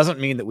 It doesn't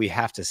mean that we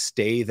have to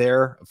stay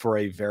there for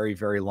a very,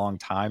 very long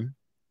time,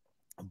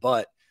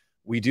 but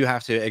we do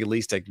have to at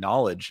least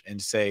acknowledge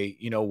and say,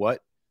 you know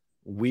what,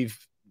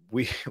 we've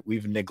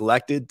we've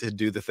neglected to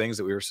do the things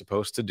that we were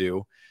supposed to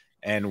do,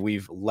 and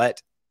we've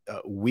let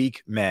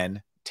weak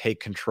men take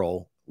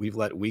control. We've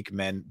let weak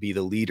men be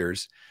the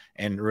leaders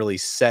and really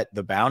set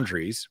the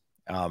boundaries,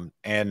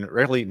 and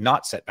really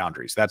not set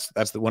boundaries. That's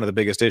one of the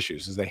biggest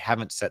issues, is they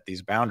haven't set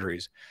these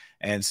boundaries,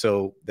 and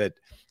so that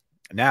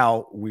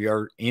now we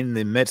are in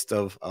the midst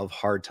of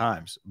hard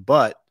times.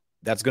 But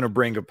that's going to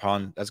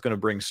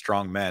bring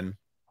strong men,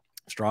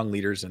 strong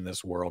leaders in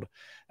this world,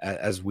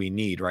 as we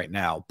need right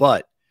now.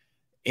 But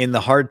in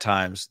the hard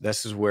times,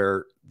 this is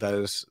where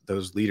those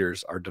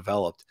leaders are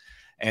developed.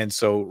 And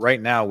so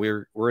right now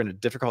we're in a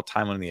difficult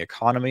time in the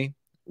economy.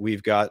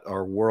 We've got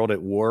our world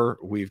at war.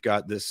 We've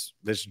got this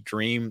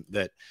dream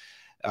that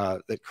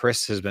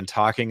Chris has been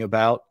talking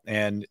about.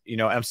 And,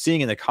 I'm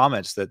seeing in the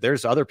comments that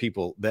there's other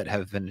people that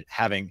have been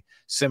having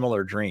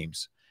similar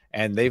dreams,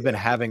 and they've been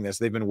having this.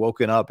 They've been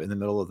woken up in the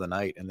middle of the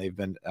night, and they've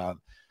been,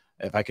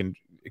 if I can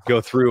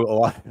go through a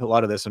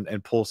lot of this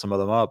and pull some of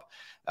them up,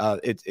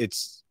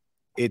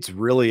 it's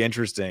really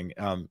interesting.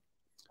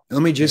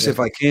 Let me just, if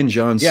I can,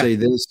 John, say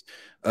this.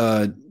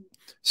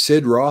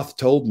 Sid Roth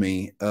told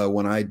me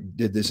when I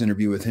did this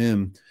interview with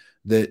him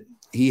that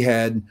he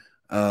had,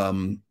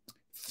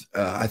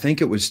 I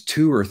think it was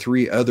 2 or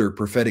 3 other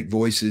prophetic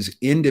voices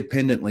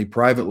independently,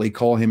 privately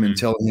call him and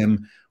tell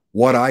him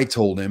what I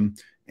told him.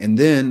 And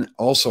then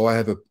also I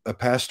have a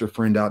pastor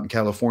friend out in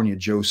California,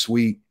 Joe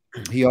Sweet.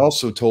 He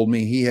also told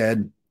me he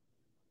had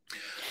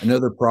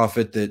another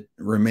prophet that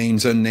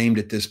remains unnamed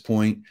at this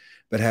point,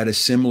 but had a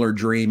similar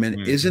dream.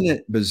 And isn't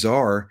it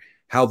bizarre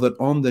how that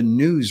on the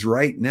news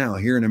right now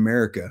here in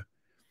America,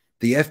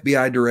 the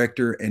FBI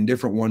director and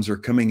different ones are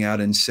coming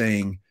out and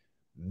saying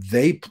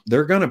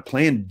they're going to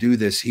plan to do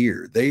this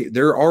here.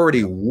 They're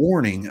already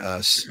warning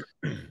us.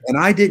 And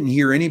I didn't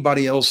hear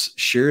anybody else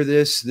share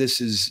this. This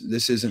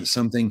isn't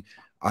something.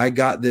 I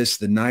got this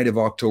the night of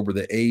October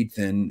the 8th,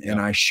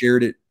 and I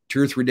shared it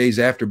 2 or 3 days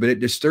after, but it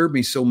disturbed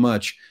me so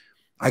much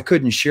I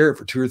couldn't share it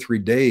for 2 or 3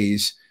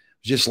 days,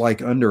 just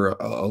like under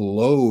a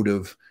load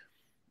of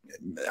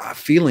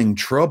feeling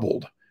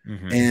troubled.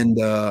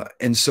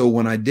 And so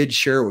when I did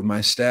share it with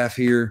my staff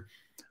here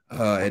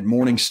at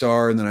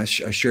Morningstar, and then I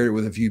shared it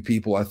with a few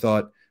people, I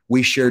thought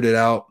we shared it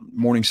out,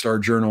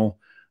 Morningstar Journal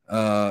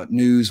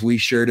News, we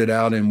shared it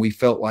out, and we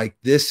felt like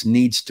this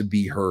needs to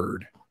be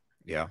heard.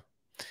 Yeah,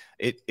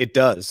 it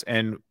does.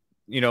 And,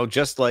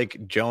 just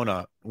like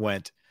Jonah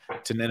went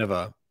to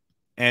Nineveh,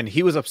 and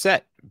he was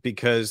upset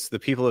because the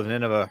people of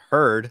Nineveh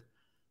heard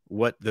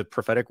what the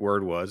prophetic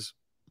word was,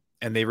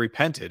 and they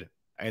repented,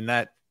 and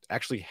that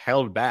actually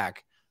held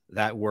back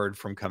that word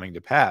from coming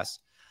to pass.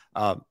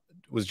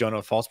 Was Jonah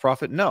a false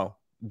prophet? No.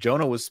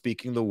 Jonah was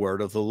speaking the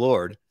word of the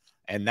Lord,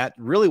 and that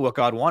really what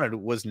God wanted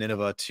was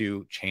Nineveh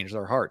to change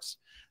their hearts,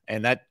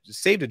 and that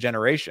saved a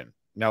generation.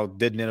 Now,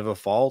 did Nineveh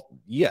fall?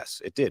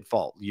 Yes, it did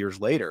fall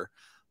years later,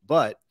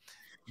 but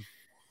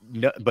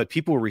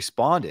people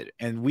responded,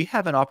 and we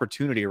have an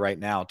opportunity right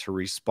now to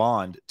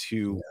respond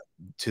to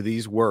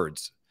these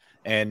words.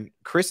 And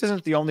Chris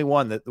isn't the only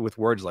one that with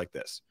words like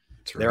this.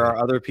 There are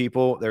other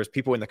people. There's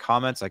people in the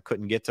comments. I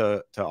couldn't get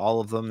to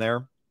all of them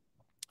there.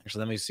 Actually,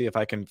 let me see if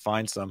I can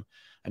find some.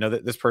 I know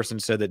that this person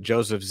said that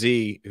Joseph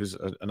Z, who's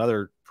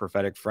another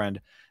prophetic friend,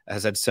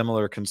 has had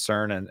similar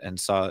concern and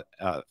saw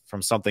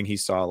from something he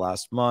saw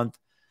last month.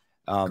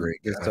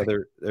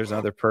 There's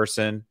another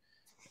person.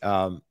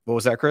 What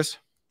was that, Chris?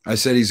 I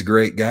said he's a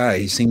great guy.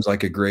 He seems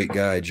like a great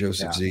guy,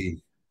 Joseph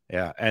Z.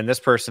 Yeah. And this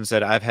person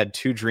said, I've had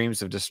 2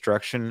 dreams of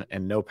destruction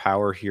and no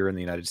power here in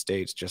the United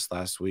States just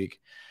last week.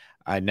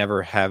 I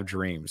never have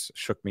dreams.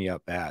 Shook me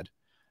up bad.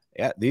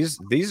 Yeah. These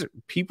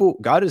people,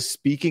 God is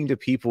speaking to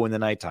people in the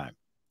nighttime.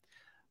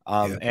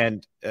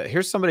 And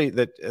here's somebody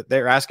that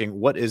they're asking,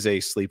 what is a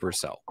sleeper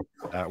cell?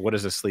 What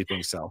is a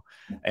sleeping cell?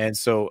 And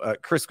so,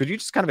 Chris, could you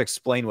just kind of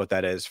explain what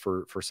that is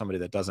for somebody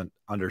that doesn't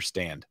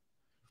understand?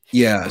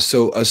 Yeah.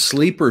 So a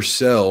sleeper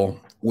cell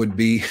would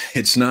be,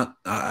 it's not,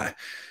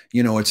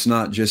 it's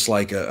not just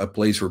like a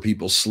place where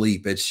people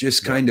sleep. It's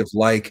just kind of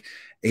like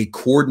a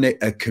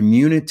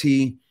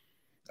community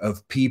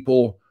of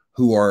people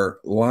who are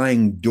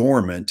lying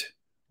dormant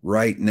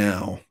right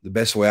now. The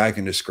best way I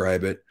can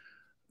describe it,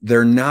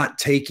 they're not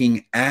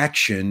taking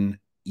action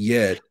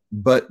yet,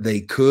 but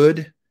they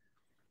could.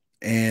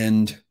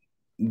 And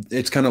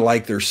it's kind of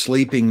like they're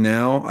sleeping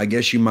now. I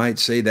guess you might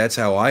say that's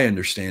how I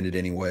understand it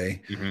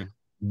anyway.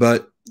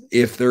 But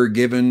if they're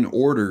given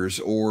orders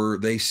or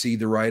they see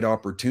the right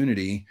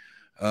opportunity,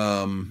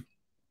 that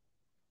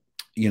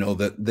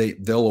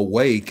they'll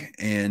awake.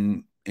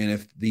 And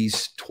if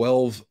these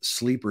 12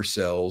 sleeper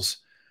cells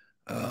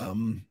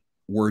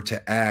were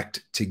to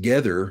act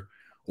together,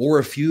 or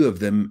a few of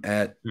them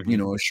at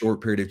a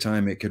short period of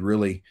time, it could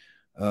really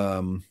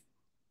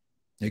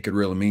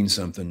mean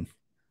something.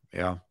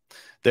 Yeah,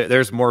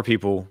 there's more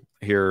people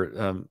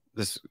here.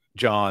 This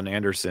John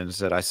Anderson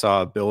said, I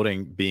saw a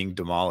building being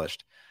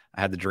demolished.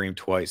 I had the dream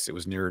twice. It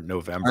was near I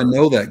November.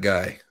 know that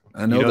guy.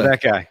 I You know know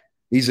that guy.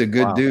 He's a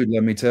good dude.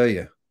 Let me tell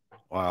you.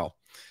 Wow.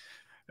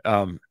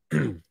 And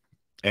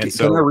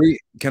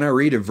can I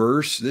read a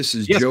verse? This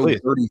is yes, Job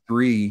please.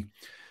 33.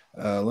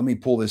 Let me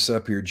pull this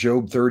up here.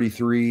 Job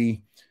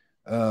 33.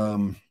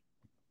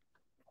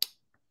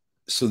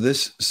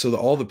 So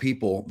all the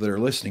people that are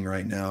listening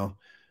right now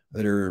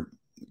that are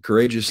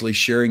courageously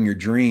sharing your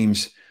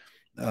dreams,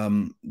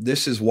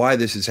 this is why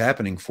this is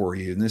happening for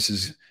you. And this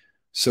is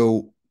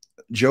so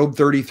Job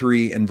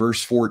 33 and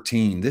verse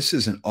 14. This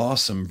is an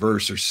awesome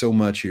verse. There's so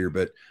much here,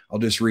 but I'll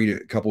just read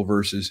a couple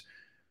verses.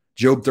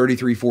 Job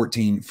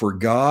 33:14. For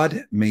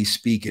God may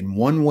speak in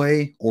one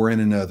way or in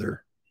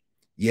another,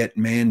 yet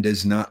man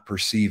does not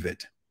perceive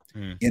it.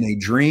 In a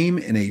dream,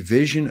 in a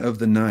vision of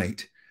the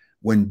night,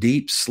 when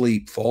deep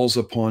sleep falls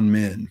upon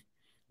men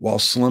while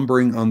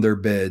slumbering on their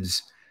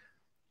beds,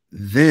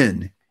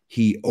 then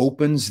he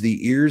opens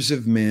the ears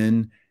of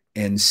men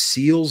and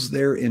seals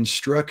their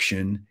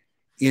instruction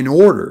in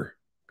order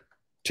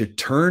to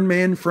turn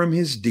man from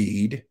his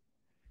deed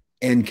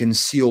and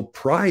conceal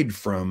pride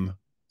from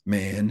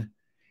man.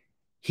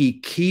 He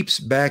keeps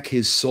back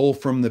his soul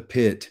from the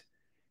pit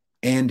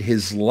and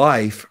his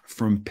life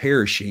from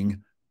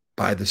perishing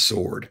by the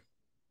sword.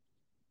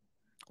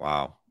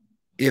 Wow.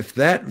 If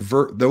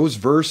those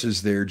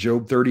verses there,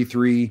 Job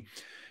 33,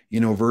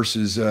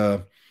 verses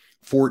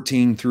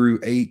 14 through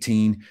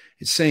 18,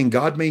 it's saying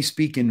God may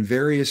speak in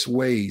various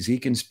ways. He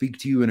can speak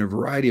to you in a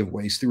variety of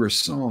ways, through a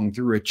song,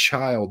 through a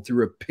child,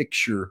 through a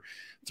picture,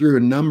 through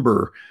a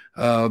number,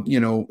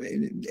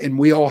 and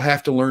we all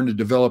have to learn to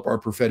develop our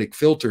prophetic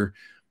filter.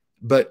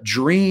 But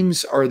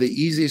dreams are the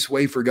easiest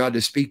way for God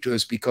to speak to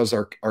us because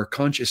our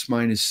conscious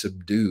mind is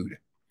subdued.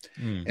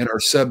 And our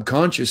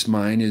subconscious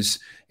mind is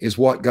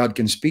what God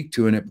can speak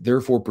to, and it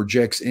therefore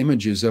projects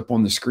images up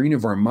on the screen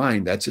of our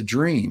mind. That's a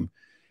dream.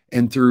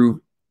 And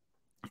through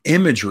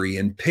imagery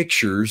and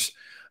pictures,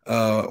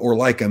 or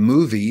like a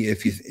movie,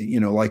 if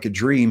like a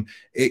dream,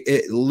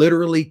 it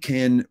literally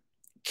can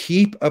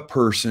keep a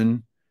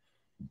person,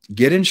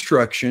 get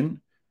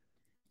instruction,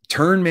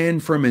 turn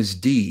man from his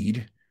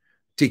deed,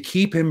 to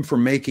keep him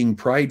from making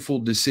prideful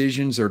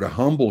decisions, or to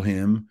humble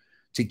him,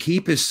 to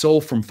keep his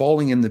soul from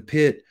falling in the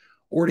pit,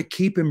 or to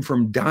keep him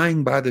from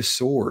dying by the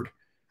sword.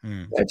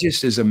 That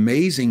just is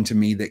amazing to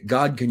me that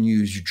God can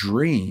use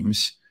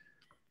dreams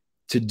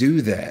to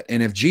do that.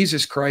 And if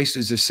Jesus Christ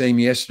is the same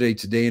yesterday,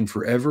 today, and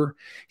forever,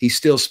 he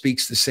still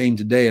speaks the same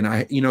today.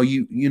 And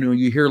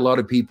you hear a lot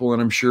of people,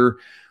 and I'm sure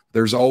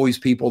there's always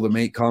people that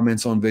make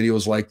comments on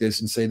videos like this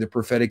and say the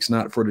prophetic's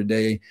not for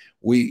today.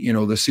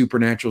 The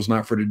supernatural's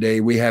not for today.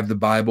 We have the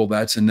Bible.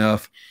 That's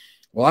enough.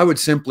 Well, I would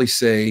simply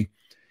say,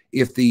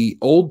 if the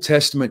Old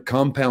Testament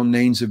compound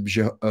names of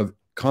Jehovah,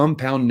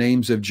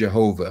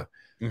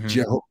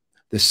 the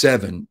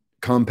 7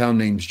 compound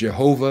names,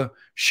 Jehovah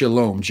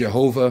Shalom,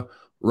 Jehovah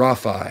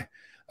Rapha,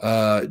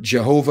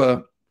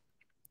 Jehovah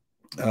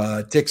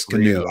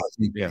Tixkanu.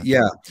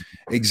 Yeah,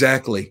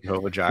 exactly.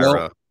 Jehovah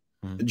Jireh.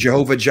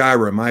 Jehovah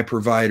Jireh, my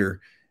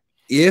provider.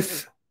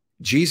 If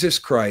Jesus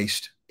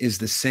Christ is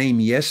the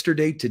same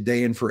yesterday,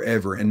 today, and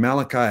forever, and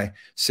Malachi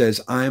says,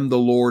 I am the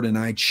Lord and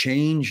I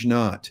change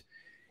not.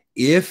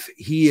 If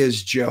he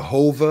is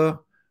Jehovah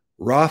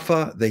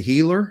Rapha, the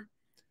healer,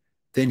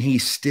 then he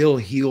still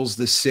heals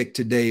the sick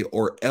today,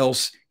 or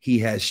else he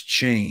has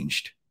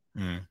changed.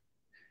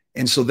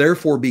 And so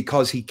therefore,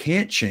 because he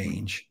can't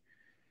change,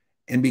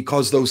 and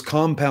because those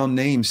compound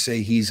names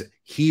say he's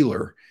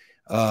healer,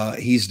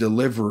 he's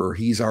deliverer,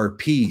 he's our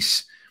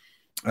peace,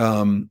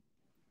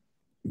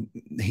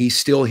 he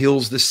still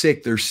heals the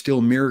sick. There's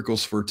still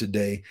miracles for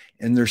today.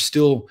 And there's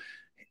still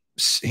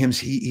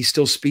he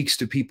still speaks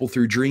to people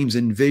through dreams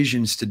and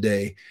visions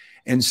today.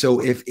 And so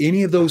if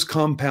any of those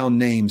compound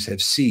names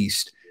have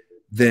ceased,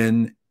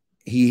 then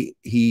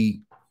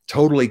he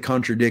totally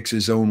contradicts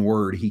his own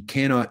word. He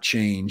cannot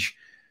change.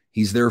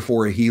 He's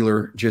therefore a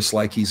healer, just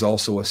like he's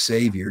also a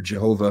savior.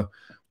 Jehovah,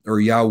 or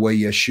Yahweh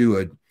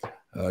Yeshua,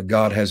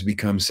 God has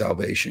become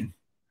salvation.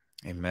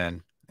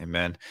 Amen.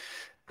 Amen.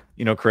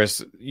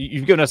 Chris,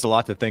 you've given us a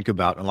lot to think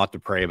about and a lot to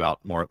pray about,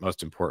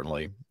 most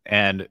importantly.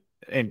 And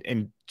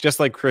just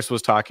like Chris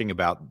was talking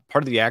about,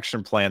 part of the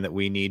action plan that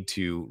we need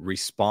to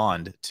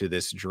respond to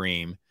this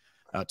dream,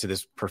 to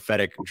this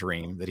prophetic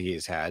dream that he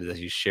has had, that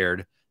he's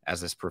shared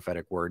as this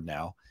prophetic word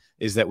now,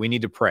 is that we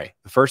need to pray.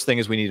 The first thing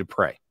is we need to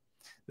pray.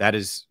 That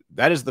is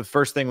the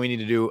first thing we need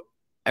to do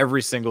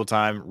every single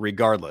time,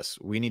 regardless.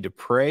 We need to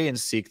pray and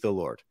seek the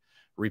Lord.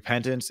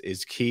 Repentance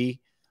is key,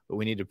 but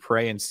we need to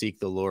pray and seek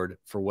the Lord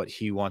for what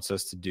he wants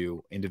us to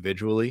do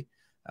individually,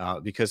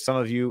 because some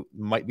of you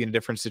might be in a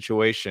different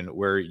situation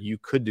where you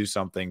could do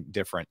something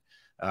different.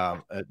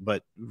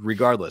 But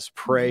regardless,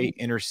 pray,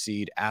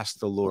 intercede, ask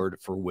the Lord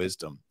for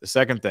wisdom. The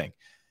second thing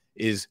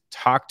is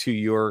talk to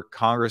your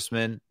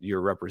congressmen, your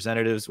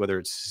representatives, whether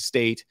it's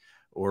state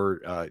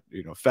or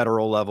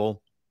federal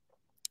level.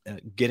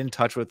 Get in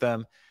touch with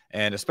them,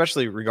 and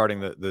especially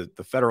regarding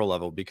the federal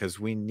level, because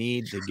we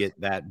need to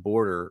get that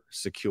border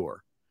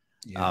secure.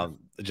 Yeah.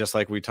 Just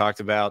like we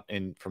talked about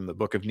from the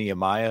book of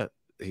Nehemiah,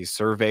 he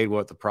surveyed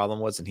what the problem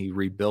was, and he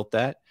rebuilt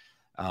that.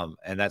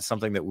 And that's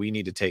something that we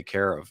need to take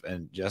care of.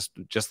 And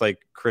just like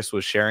Chris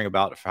was sharing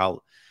about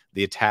how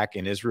the attack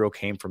in Israel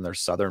came from their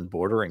southern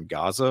border in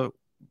Gaza,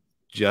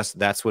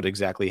 that's what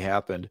exactly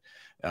happened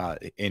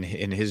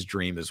in his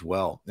dream as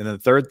well. And then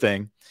the third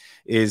thing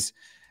is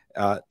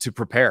to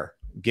prepare,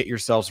 get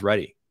yourselves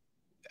ready,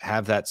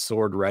 have that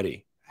sword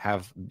ready,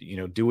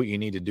 do what you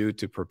need to do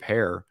to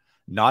prepare,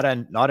 not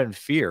in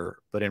fear,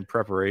 but in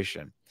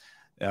preparation.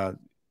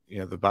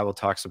 The Bible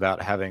talks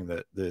about having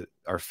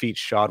our feet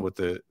shod with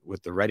the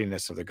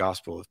readiness of the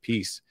gospel of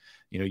peace.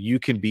 You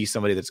can be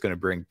somebody that's going to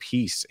bring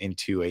peace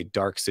into a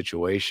dark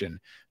situation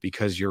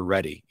because you're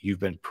ready. You've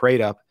been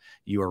prayed up.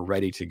 You are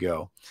ready to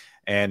go.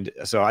 And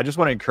so I just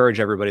want to encourage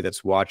everybody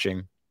that's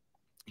watching,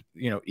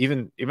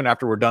 even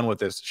after we're done with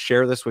this,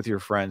 share this with your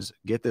friends,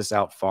 get this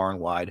out far and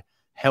wide,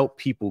 help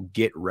people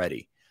get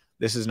ready.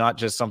 This is not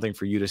just something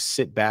for you to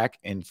sit back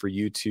and for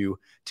you to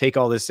take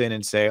all this in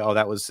and say, oh,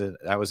 that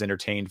was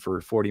entertained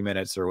for 40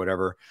 minutes or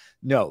whatever.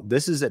 No,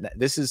 this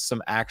is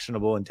some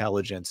actionable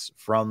intelligence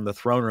from the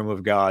throne room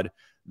of God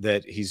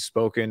that he's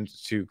spoken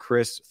to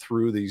Chris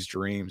through these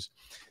dreams.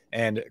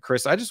 And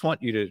Chris, I just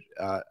want you to,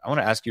 I want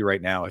to ask you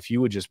right now, if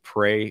you would just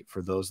pray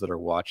for those that are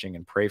watching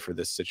and pray for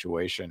this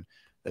situation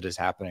that is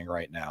happening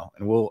right now.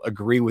 And we'll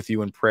agree with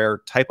you in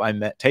prayer. Type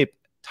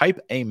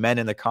amen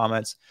in the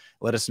comments.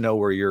 Let us know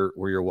where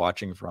you're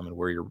watching from and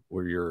where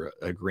you're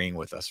agreeing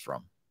with us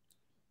from.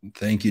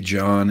 Thank you,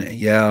 John.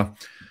 Yeah.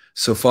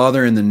 So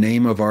Father, in the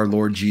name of our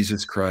Lord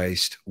Jesus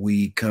Christ,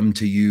 we come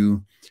to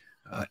you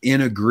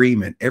in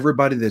agreement.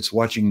 Everybody that's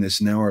watching this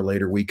now or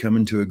later, we come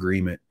into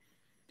agreement.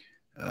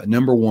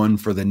 Number one,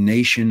 for the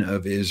nation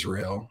of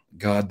Israel.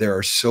 God, there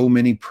are so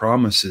many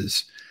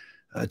promises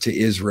to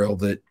Israel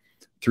that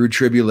through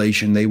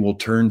tribulation, they will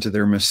turn to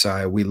their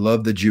Messiah. We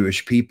love the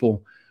Jewish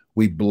people.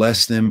 We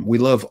bless them. We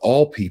love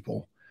all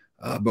people.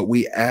 But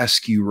we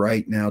ask you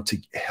right now to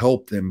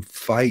help them,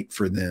 fight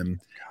for them,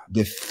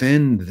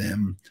 defend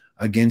them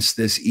against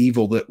this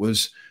evil that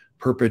was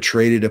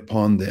perpetrated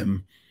upon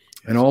them.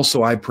 And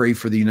also, I pray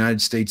for the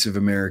United States of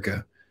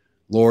America.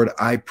 Lord,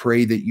 I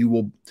pray that you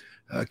will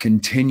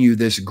continue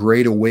this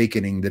great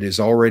awakening that is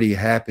already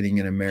happening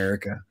in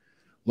America.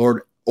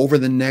 Lord, over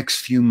the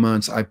next few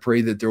months, I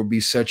pray that there will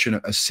be such a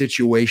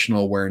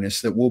situational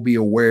awareness that we'll be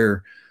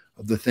aware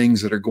of the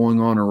things that are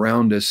going on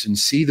around us and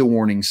see the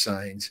warning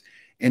signs,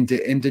 and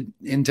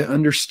to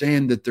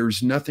understand that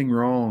there's nothing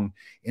wrong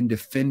in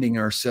defending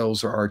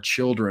ourselves or our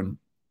children,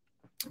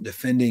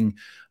 defending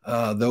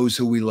those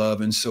who we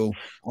love. And so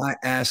I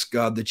ask,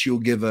 God, that you'll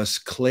give us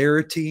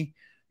clarity.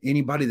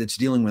 Anybody that's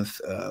dealing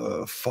with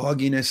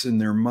fogginess in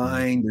their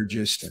mind or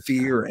just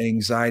fear or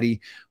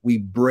anxiety, we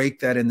break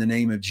that in the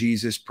name of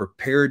Jesus.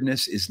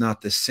 Preparedness is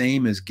not the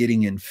same as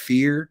getting in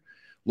fear.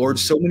 Lord,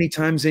 so many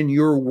times in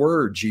your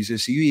word,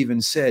 Jesus, you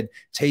even said,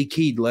 take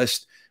heed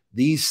lest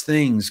these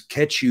things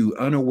catch you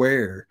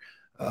unaware.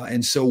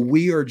 And so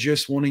we are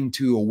just wanting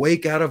to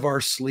awake out of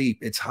our sleep.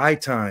 It's high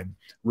time,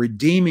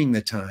 redeeming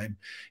the time.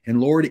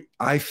 And Lord,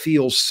 I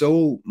feel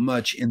so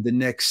much in the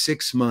next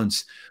 6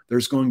 months,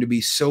 there's going to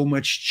be so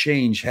much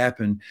change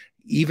happen,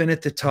 even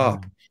at the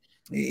top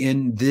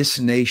in this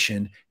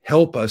nation.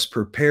 Help us,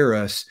 prepare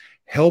us,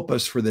 help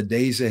us for the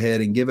days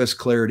ahead and give us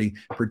clarity.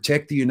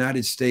 Protect the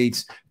United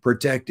States,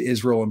 protect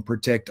Israel, and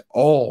protect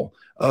all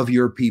of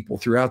your people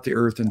throughout the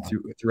earth and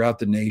throughout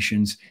the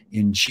nations.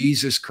 In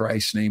Jesus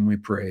Christ's name we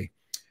pray.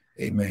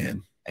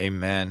 Amen.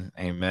 Amen.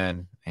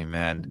 Amen.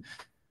 Amen.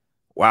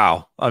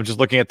 Wow. I'm just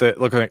looking at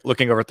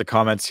looking over at the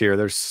comments here.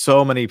 There's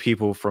so many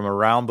people from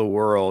around the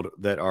world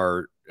that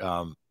are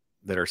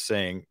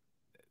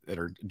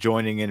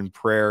joining in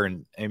prayer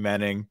and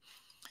amening.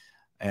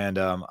 And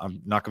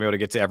I'm not gonna be able to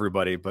get to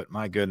everybody, but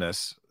my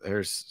goodness,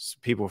 there's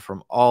people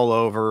from all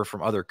over,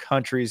 from other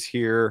countries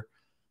here.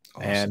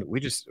 Awesome. And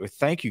we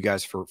thank you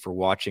guys for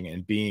watching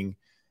and being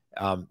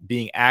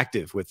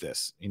active with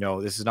this.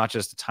 This is not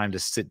just a time to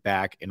sit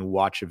back and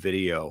watch a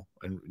video.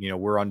 And,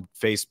 we're on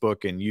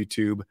Facebook and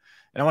YouTube.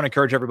 And I want to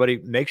encourage everybody,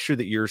 make sure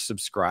that you're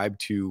subscribed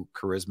to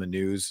Charisma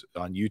News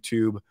on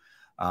YouTube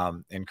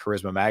and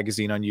Charisma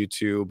Magazine on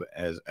YouTube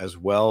as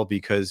well,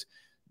 because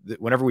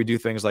whenever we do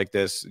things like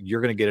this, you're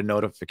going to get a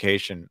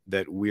notification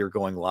that we are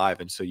going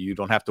live. And so you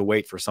don't have to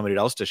wait for somebody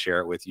else to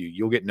share it with you.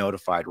 You'll get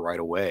notified right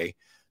away,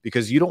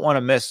 because you don't want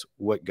to miss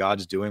what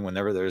God's doing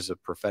whenever there's a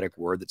prophetic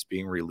word that's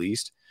being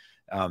released.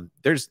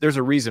 There's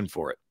a reason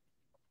for it.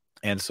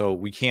 And so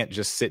we can't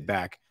just sit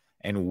back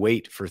and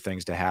wait for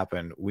things to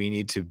happen. We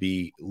need to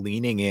be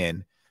leaning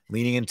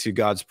into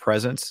God's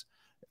presence,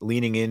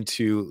 leaning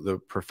into the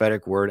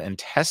prophetic word and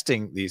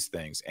testing these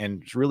things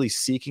and really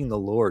seeking the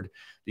Lord,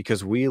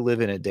 because we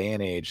live in a day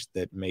and age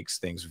that makes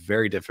things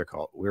very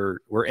difficult.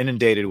 We're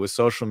inundated with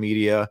social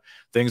media,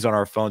 things on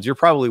our phones. You're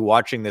probably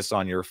watching this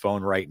on your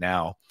phone right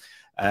now.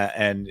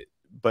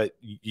 But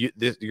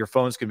your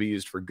phones can be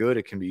used for good.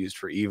 It can be used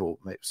for evil.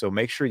 So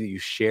make sure that you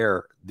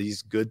share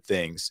these good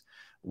things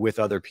with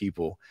other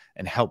people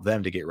and help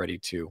them to get ready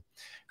too.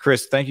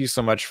 Chris, thank you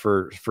so much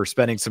for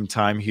spending some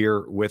time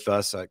here with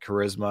us at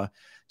Charisma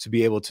to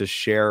be able to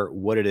share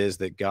what it is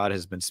that God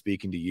has been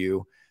speaking to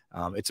you.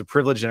 It's a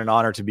privilege and an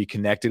honor to be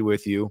connected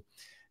with you.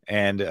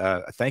 And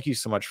thank you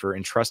so much for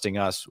entrusting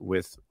us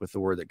with the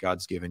word that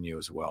God's given you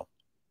as well.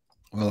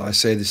 Well, I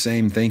say the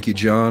same. Thank you,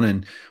 John.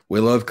 And we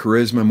love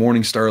Charisma.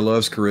 Morningstar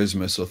loves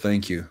Charisma. So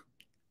thank you.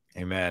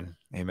 Amen.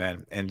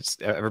 Amen. And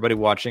everybody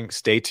watching,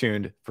 stay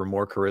tuned for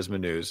more Charisma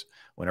news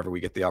whenever we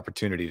get the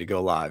opportunity to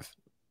go live.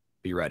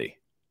 Be ready.